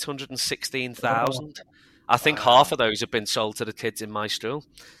 816,000. I think half of those have been sold to the kids in my school.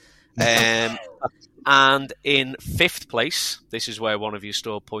 And in fifth place, this is where one of you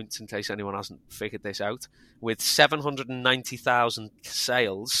stored points in case anyone hasn't figured this out, with 790,000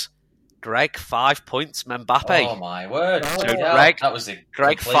 sales, Greg, 5 points, Mbappe. Oh my word. So Greg, that was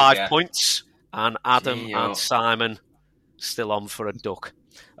Greg 5 points, and Adam and Simon still on for a duck.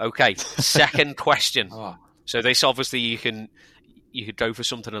 Okay, second question. So this obviously you could go for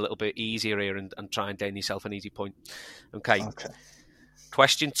something a little bit easier here and try and gain yourself an easy point. Okay.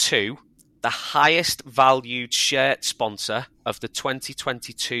 Question 2. The highest valued shirt sponsor of the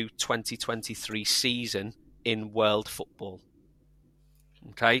 2022-2023 season in world football.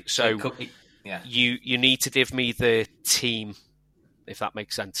 Okay, so you need to give me the team, if that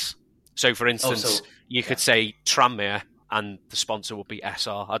makes sense. So, for instance, you could say Tranmere and the sponsor would be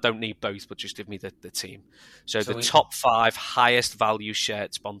SR. I don't need both, but just give me the team. So the top 5 highest value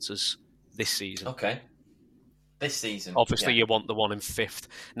shirt sponsors this season. Okay. This season. Obviously, you want the one in fifth.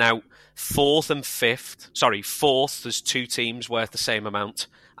 Now, fourth, there's 2 teams worth the same amount.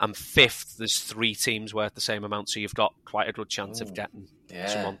 And fifth, there's 3 teams worth the same amount. So you've got quite a good chance of getting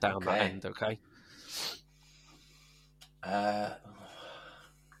someone down that end, okay?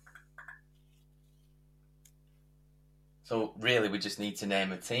 So really, we just need to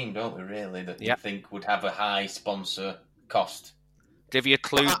name a team, don't we, really, that you think would have a high sponsor cost? Give you a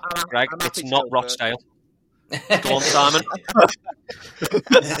clue, Greg. It's not Rochdale. Go on, Simon. All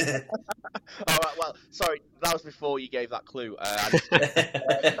right, well, sorry, that was before you gave that clue.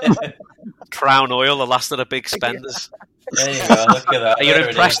 Crown Oil, the last of the big spenders. There you go, look at that. Are you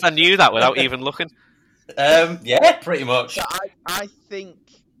impressed I knew that without even looking? Yeah, pretty much. So I think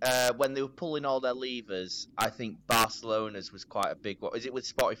when they were pulling all their levers, I think Barcelona's was quite a big one. Is it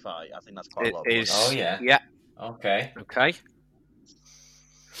with Spotify? I think that's quite a lot. It is. Oh, yeah. Yeah. Okay.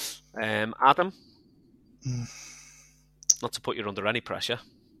 Adam? Not to put you under any pressure.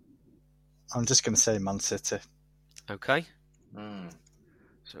 I'm just going to say Man City. Okay.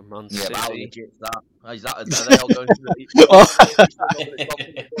 So Man Yeah, City. but how legit is that? Are they all going to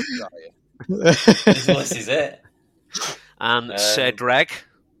This is it. And Sir Greg.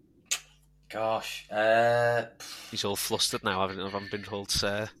 Gosh. He's all flustered now, haven't been told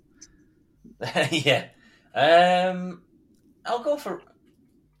Sir. Yeah. I'll go for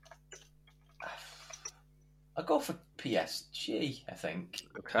PSG, I think.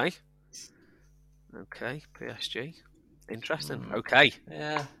 Okay, PSG. Interesting. Okay.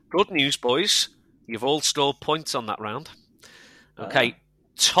 Yeah. Good news, boys. You've all scored points on that round. Okay.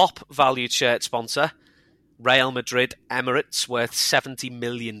 Top valued shirt sponsor, Real Madrid Emirates, worth £70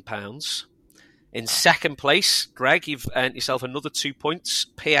 million. In second place, Greg, you've earned yourself another 2 points.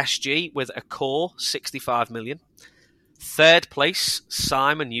 PSG with a core, 65 million. Third place,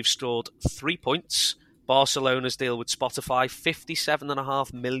 Simon, you've scored 3 points. Barcelona's deal with Spotify,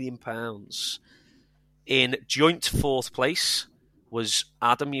 £57.5 million. In joint fourth place was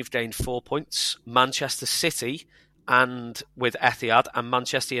Adam, you've gained 4 points. Manchester City and with Etihad, and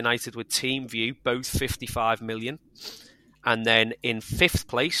Manchester United with TeamView, both 55 million. And then in fifth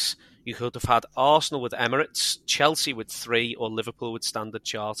place, you could have had Arsenal with Emirates, Chelsea with 3, or Liverpool with Standard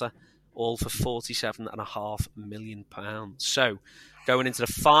Charter, all for £47.5 million. So, going into the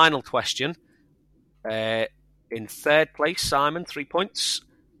final question, in third place, Simon, 3 points.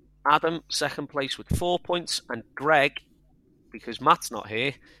 Adam, second place with 4 points. And Greg, because Matt's not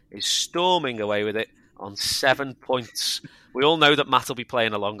here, is storming away with it on 7 points. We all know that Matt will be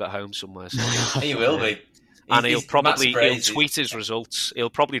playing along at home somewhere. So he will be. And he'll tweet his results. He'll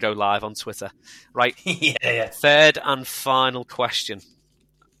probably go live on Twitter. Right. Yeah. Third and final question.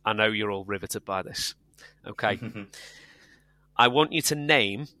 I know you're all riveted by this. Okay. I want you to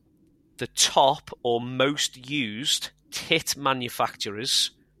name the top or most used kit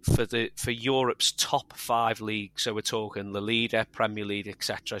manufacturers for Europe's top 5 leagues. So we're talking La Liga, Premier League,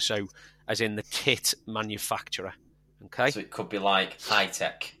 etc. So as in the kit manufacturer. Okay. So it could be like High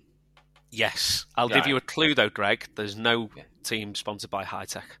Tech. Yes. I'll give you a clue though, Greg. There's no team sponsored by High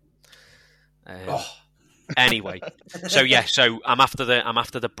Tech. Anyway. So I'm after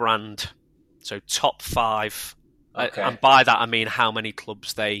the brand. So top 5. Okay. And by that I mean how many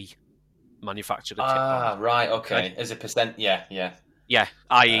clubs they manufacture the kit by. Right, okay. As a percent, yeah. Yeah,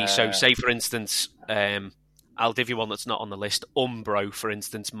 i.e., so say for instance, I'll give you one that's not on the list. Umbro, for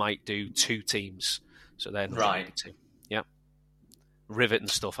instance, might do 2 teams. So then right. 2. Yeah. Rivet and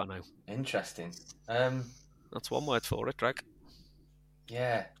stuff, I know. Interesting. That's one word for it, Greg.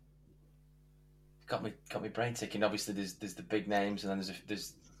 Yeah. Got me brain ticking. Obviously there's the big names, and then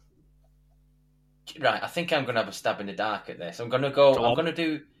there's right, I think I'm gonna have a stab in the dark at this. I'm gonna go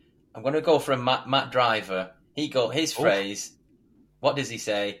for a Matt Driver. His phrase. What does he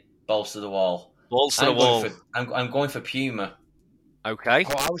say? Balls to the wall. Balls to the wall. I'm going for Puma. Okay.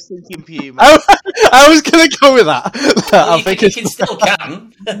 Oh, I was thinking Puma. I was going to go with that. Well, you can still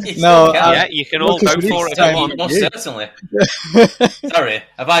can. Yeah, you can all go for it if you want. Most certainly. Sorry,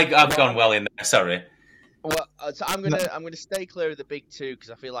 I've gone well in there. Sorry. Well, so I'm gonna stay clear of the big 2 because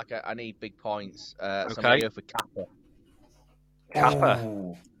I feel like I need big points. So I'm gonna go for Kappa. Kappa.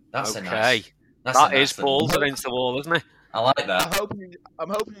 Ooh, that's okay. a nice. That is balls against the wall, isn't it? I like that. I'm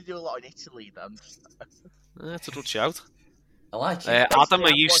hoping to do a lot in Italy then. That's a good shout. I like it. Adam,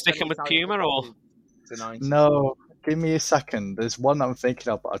 are you sticking with Puma or? No, give me a second. There's one I'm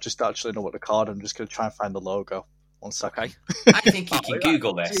thinking of, but I just actually know what the card. I'm just going to try and find the logo. 1 second. Okay. I think he can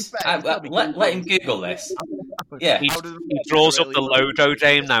Google this. Let him Google this. Yeah. He draws up the logo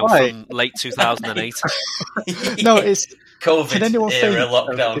game now from late 2008. No, it's COVID era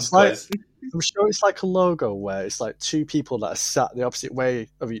lockdown. It's like, I'm sure it's like a logo where it's like 2 people that are sat the opposite way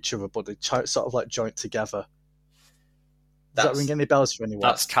of each other, but they sort of like joint together. Does that ring any bells for anyone?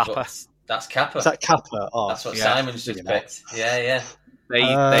 That's Kappa. That's Kappa. Is that Kappa? Oh, that's what Simon's just picked. Yeah. They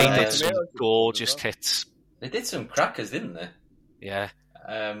did some gorgeous kits. They did some crackers, didn't they? Yeah.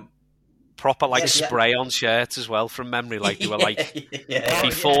 Proper spray on shirts as well from memory. Like they were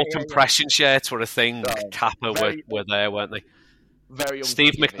before compression shirts were a thing. Kappa were there, weren't they?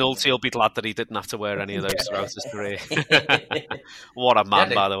 Steve McNulty will be glad that he didn't have to wear any of those throughout his career. What a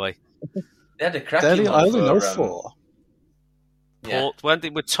man, by the way. They had a cracking one. I only know 4. Weren't they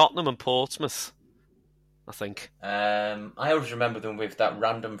with Tottenham and Portsmouth? I think. I always remember them with that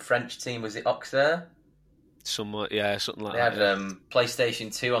random French team. Was it Auxerre? Somewhat, yeah, something like that. They had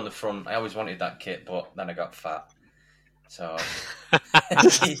PlayStation 2 on the front. I always wanted that kit, but then I got fat. So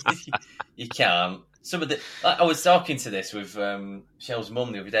you can't. Some of the I was talking to this with Shell's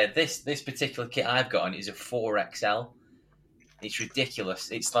mum the other day. This particular kit I've got on is a 4XL. It's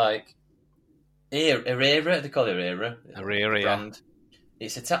ridiculous. It's like Herrera, they call it Herrera. Herrera, yeah.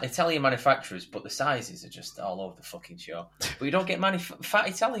 It's Italian manufacturers, but the sizes are just all over the fucking show. But you don't get fat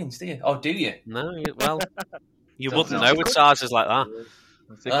Italians, do you? Or do you? No, well, you wouldn't know with sizes like that.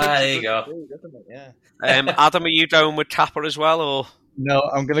 There you go. Yeah. Adam, are you going with Kappa as well, or? No,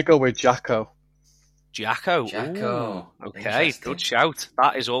 I'm going to go with Jacko. Jacko. Okay, good shout.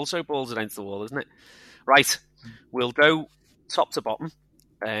 That is also balls against the wall, isn't it? Right, we'll go top to bottom.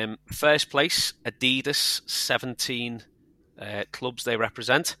 First place, Adidas, 17 clubs they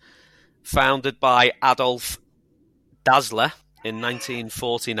represent. Founded by Adolf Dassler in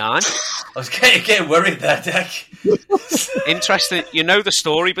 1949. I was getting worried there, Dick. Interesting. You know the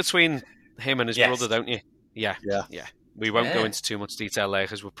story between him and his brother, don't you? Yeah. We won't go into too much detail there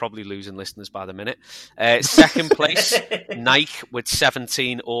because we're probably losing listeners by the minute. Second place, Nike with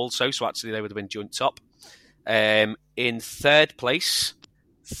 17 also, so actually they would have been joint top. In third place,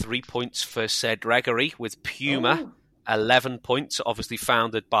 3 points for Sir Gregory with Puma, 11 points, obviously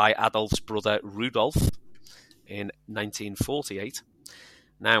founded by Adolf's brother Rudolf in 1948.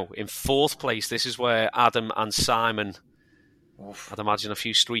 Now, in fourth place, this is where Adam and Simon, I'd imagine a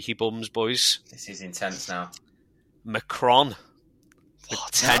few streaky bums, boys. This is intense now. Macron with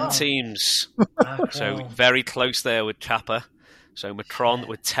 10 teams. So very close there with Kappa. So Macron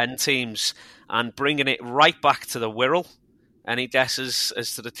with 10 teams and bringing it right back to the Wirral. Any guesses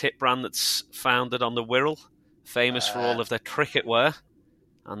as to the tip brand that's founded on the Wirral? Famous for all of their cricket wear.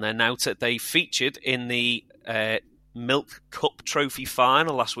 And then they featured in the Milk Cup Trophy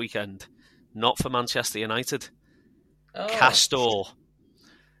final last weekend. Not for Manchester United. Castor.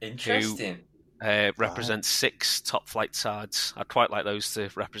 Interesting. Who represents 6 top flight sides. I'd quite like those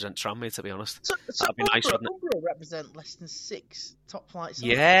to represent Tranmere, to be honest. So that'd be nice, wouldn't it? Umbro represent less than 6 top flight sides.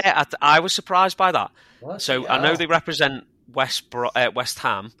 Yeah, I was surprised by that. What? So I know they represent West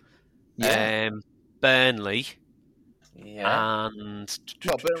Ham, Burnley, and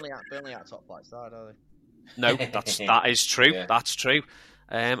Burnley out top flight side, are they? No, that is true. Yeah. That's true.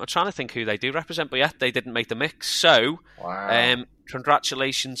 I'm trying to think who they do represent, but yeah, they didn't make the mix. So,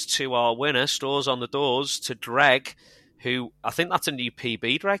 congratulations to our winner, Stores on the Doors, to Dreg, who I think that's a new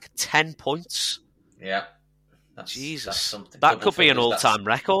PB, Dreg. 10 points. Yeah. Jesus. That's something. That could be an all-time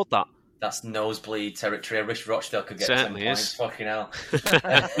record, that. That's nosebleed territory. I wish Rochdale could get Certainly 10 is. points. Fucking hell.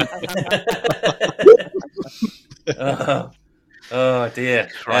 Oh dear.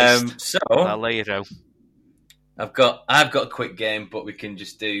 Christ. I'll let you know. I've got a quick game, but we can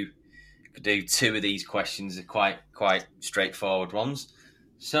just do 2 of these questions. Are quite straightforward ones.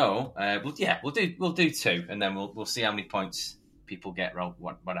 So we'll do 2, and then we'll see how many points people get.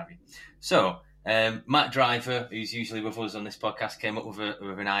 Whatever. So Matt Driver, who's usually with us on this podcast, came up with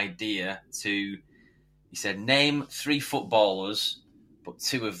an idea to. He said, name 3 footballers, but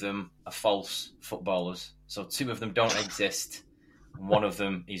 2 of them are false footballers. So 2 of them don't exist, and 1 of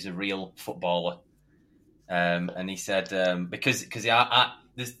them is a real footballer. And he said, because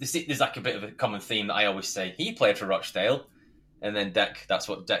there's like a bit of a common theme that I always say. He played for Rochdale, and then Deck. That's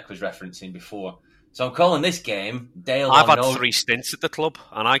what Deck was referencing before. So I'm calling this game Dale. I've had 3 stints at the club,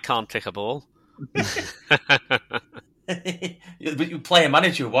 and I can't kick a ball. You play a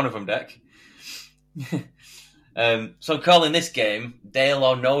manager with one of them, Deck. So I'm calling this game Dale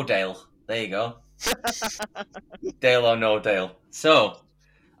or No Dale. There you go. Dale or No Dale. So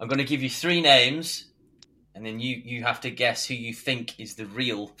I'm going to give you 3 names. And then you have to guess who you think is the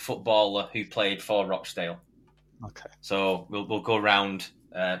real footballer who played for Rochdale. Okay. So we'll go round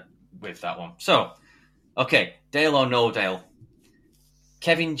with that one. So, okay, Dale or No Dale?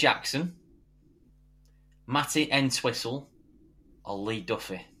 Kevin Jackson, Matty Entwistle, or Lee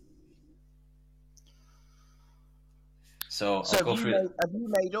Duffy? So I'll go through. Have you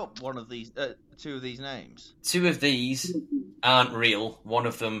made up one of these 2 of these names? 2 of these aren't real. One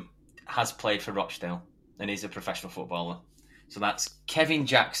of them has played for Rochdale and is a professional footballer. So that's Kevin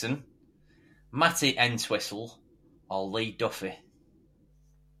Jackson, Matty Entwistle, or Lee Duffy.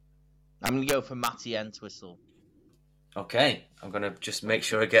 I'm going to go for Matty Entwistle. Okay, I'm going to just make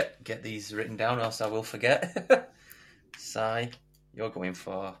sure I get these written down, or else I will forget. Si, you're going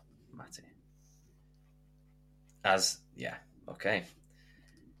for Matty. Okay.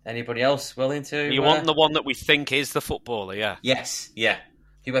 Anybody else willing to? You want the one that we think is the footballer, yeah? Yes, yeah.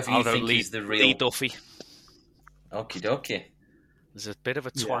 Whoever you think is the real... Lee Duffy. Okie dokie. There's a bit of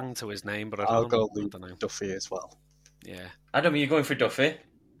a twang to his name, but I'll go Lee Duffy as well. Yeah. Adam, are you going for Duffy?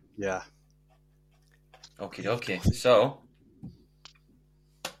 Yeah. Okie dokie. So,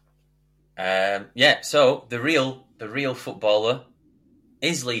 so the real footballer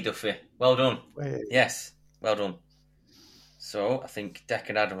is Lee Duffy. Well done. Wait. Yes, well done. So I think Deck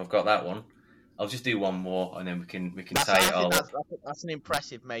and Adam have got that one. I'll just do one more, and then we can That's, tie it all up. That's an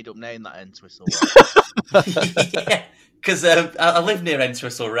impressive made-up name, that Entwistle. Yeah, because I live near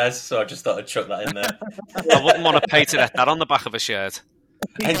Entwistle Res, so I just thought I'd chuck that in there. I wouldn't want to pay to get that on the back of a shirt.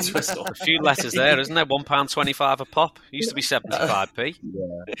 Entwistle. A few letters there, isn't there? £1.25 a pop. Used to be 75p.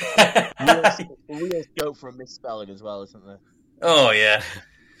 Yeah. Real scope for a misspelling as well, isn't there? Oh yeah.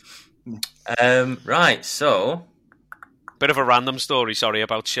 Right. So, bit of a random story. Sorry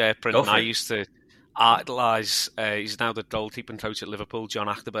about share print. I it. used to idolise. He's now the goalkeeping coach at Liverpool, John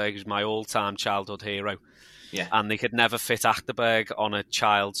Achterberg, who's my all-time childhood hero. Yeah. And they could never fit Achterberg on a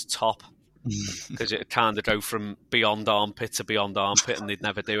child's top. Because it kind of go from beyond armpit to beyond armpit, and they'd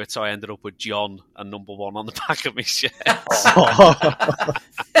never do it. So I ended up with John and number 1 on the back of my shirt.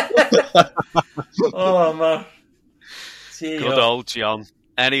 Oh man, Good old John.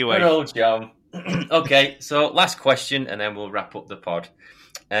 Anyway, good old John. Okay, so last question, and then we'll wrap up the pod.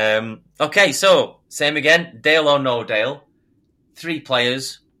 Okay, so same again. Dale or no Dale? 3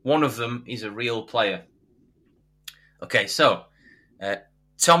 players. One of them is a real player. Okay, so.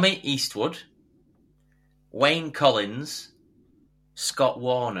 Tommy Eastwood, Wayne Collins, Scott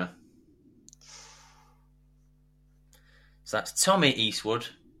Warner. So that's Tommy Eastwood,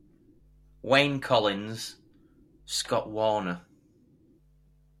 Wayne Collins, Scott Warner.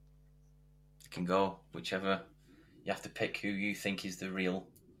 You can go whichever. You have to pick who you think is the real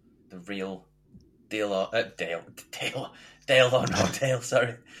Dale or no Dale.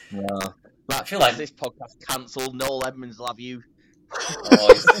 Sorry. Yeah. I feel like this podcast cancelled. Noel Edmonds will have you.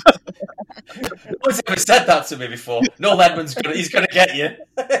 Oh, no one's ever said that to me before. Noel Edmonds, he's going to get you.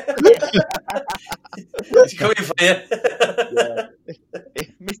 He's coming for you. Yeah.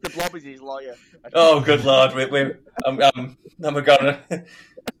 Mr. Blob is his lawyer. Oh, good lord! I'm a goner.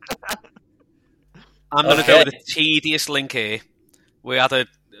 I'm going to go with a tedious link here. We had a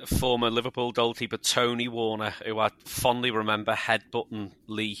former Liverpool goalkeeper, Tony Warner, who I fondly remember headbutting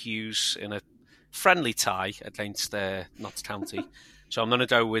Lee Hughes in a friendly tie against Notts County. So I'm going to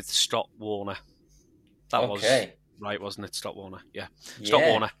go with Scott Warner. That was right, wasn't it? Scott Warner. Yeah. Scott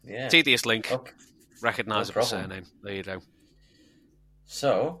Warner. Yeah. Tedious link. Okay. Recognisable surname. There you go.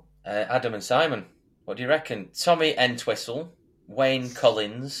 So, Adam and Simon, what do you reckon? Tommy Entwistle, Wayne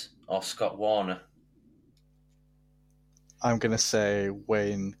Collins, or Scott Warner? I'm going to say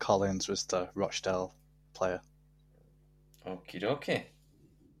Wayne Collins was the Rochdale player. Okie dokie.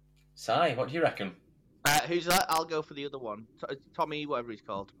 Si, what do you reckon? Who's that? I'll go for the other one. Tommy, whatever he's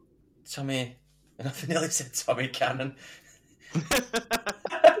called. Tommy. I nearly said Tommy Cannon.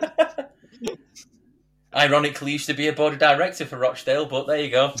 Ironically, used to be a board of director for Rochdale, but there you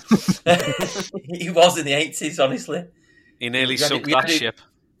go. He was in the 80s, honestly. He nearly sunk that ship.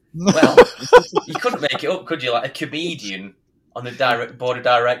 Well, you couldn't make it up, could you? Like a comedian on the board of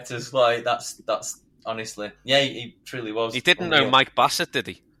directors, like that's honestly, yeah, he truly was. He didn't know Mike Bassett, did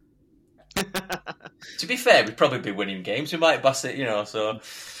he? To be fair, we'd probably be winning games. We might Bassett, so.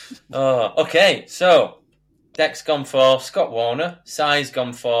 Oh, okay. So, Deck's gone for Scott Warner, Si's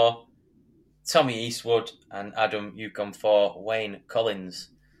gone for Tommy Eastwood, and Adam, you've gone for Wayne Collins.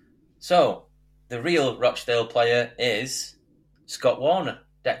 So, the real Rochdale player is Scott Warner.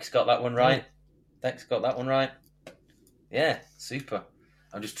 Deck's got that one right. Deck's got that one right. Yeah, super.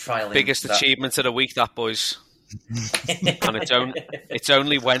 I'm just trialing. Biggest achievement of the week, that, boys. And it's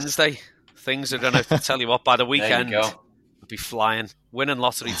only Wednesday. Things are going to tell you what, by the weekend, we'll be flying. Winning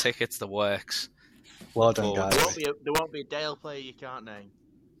lottery tickets, the works. Well done, guys. There won't be a Dale player you can't name.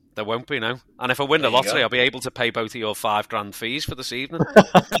 There won't be, no. And if I win the lottery, I'll be able to pay both of your $5,000 fees for this evening.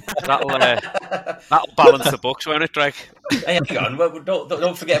 That'll balance the books, won't it, Greg? Hey, hang on.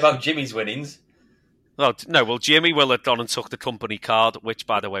 Don't forget about Jimmy's winnings. Well, no, Jimmy will have gone and took the company card, which,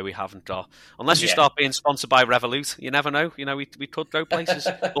 by the way, we haven't got. Unless you start being sponsored by Revolut, you never know. We could go places.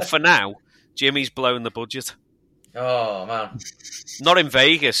 But for now, Jimmy's blown the budget. Oh, man. Not in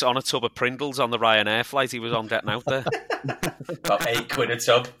Vegas, on a tub of Pringles on the Ryanair flight he was on getting out there. About £8 a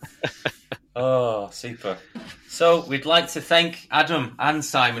tub. Oh, super. So, we'd like to thank Adam and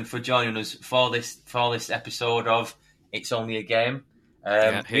Simon for joining us for this episode of It's Only a Game.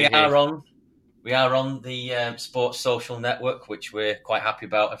 We are on the Sports Social Network, which we're quite happy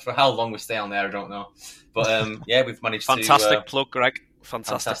about. For how long we stay on there, I don't know. But we've managed to... Fantastic plug, Greg.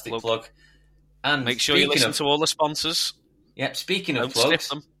 Fantastic plug. And make sure you listen to all the sponsors. Yep, speaking of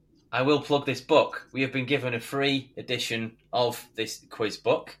plugs, I will plug this book. We have been given a free edition of this quiz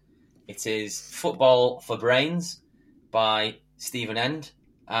book. It is Football for Brains by Stephen End,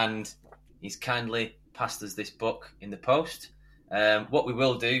 and he's kindly passed us this book in the post. What we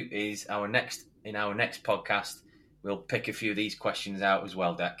will do is in our next podcast, we'll pick a few of these questions out as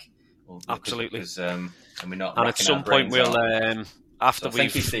well, Deck. Absolutely. Because, and we're not. And at some point, we'll after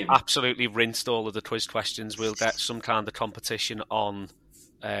we've Stephen. absolutely rinsed all of the quiz questions, we'll get some kind of competition on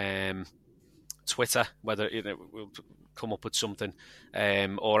Twitter, whether we'll come up with something,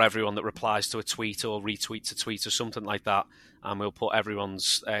 or everyone that replies to a tweet or retweets a tweet or something like that, and we'll put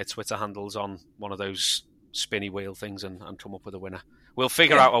everyone's Twitter handles on one of those spinny wheel things and come up with a winner. We'll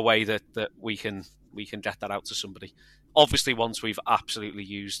figure out a way that we can get that out to somebody. Obviously, once we've absolutely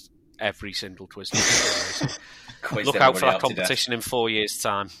used every single quiz. Look out for that competition in 4 years'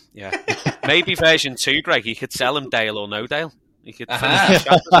 time. Yeah, maybe version 2, Greg. You could sell them Dale or no Dale. You could. There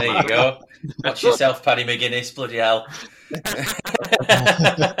you go. Watch yourself, Paddy McGuinness. Bloody hell.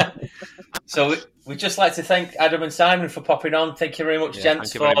 So we'd just like to thank Adam and Simon for popping on. Thank you very much,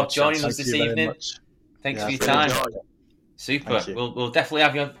 gents, for joining us this evening. Thanks for your time. Super. We'll definitely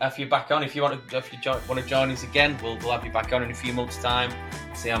have you back on if you want to join us again. We'll have you back on in a few months' time.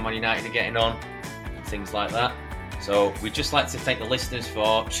 See how Man United are getting on and things like that. So we'd just like to thank the listeners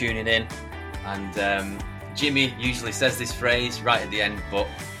for tuning in. And Jimmy usually says this phrase right at the end, but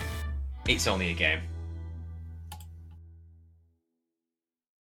it's only a game.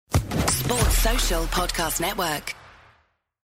 Sports Social Podcast Network.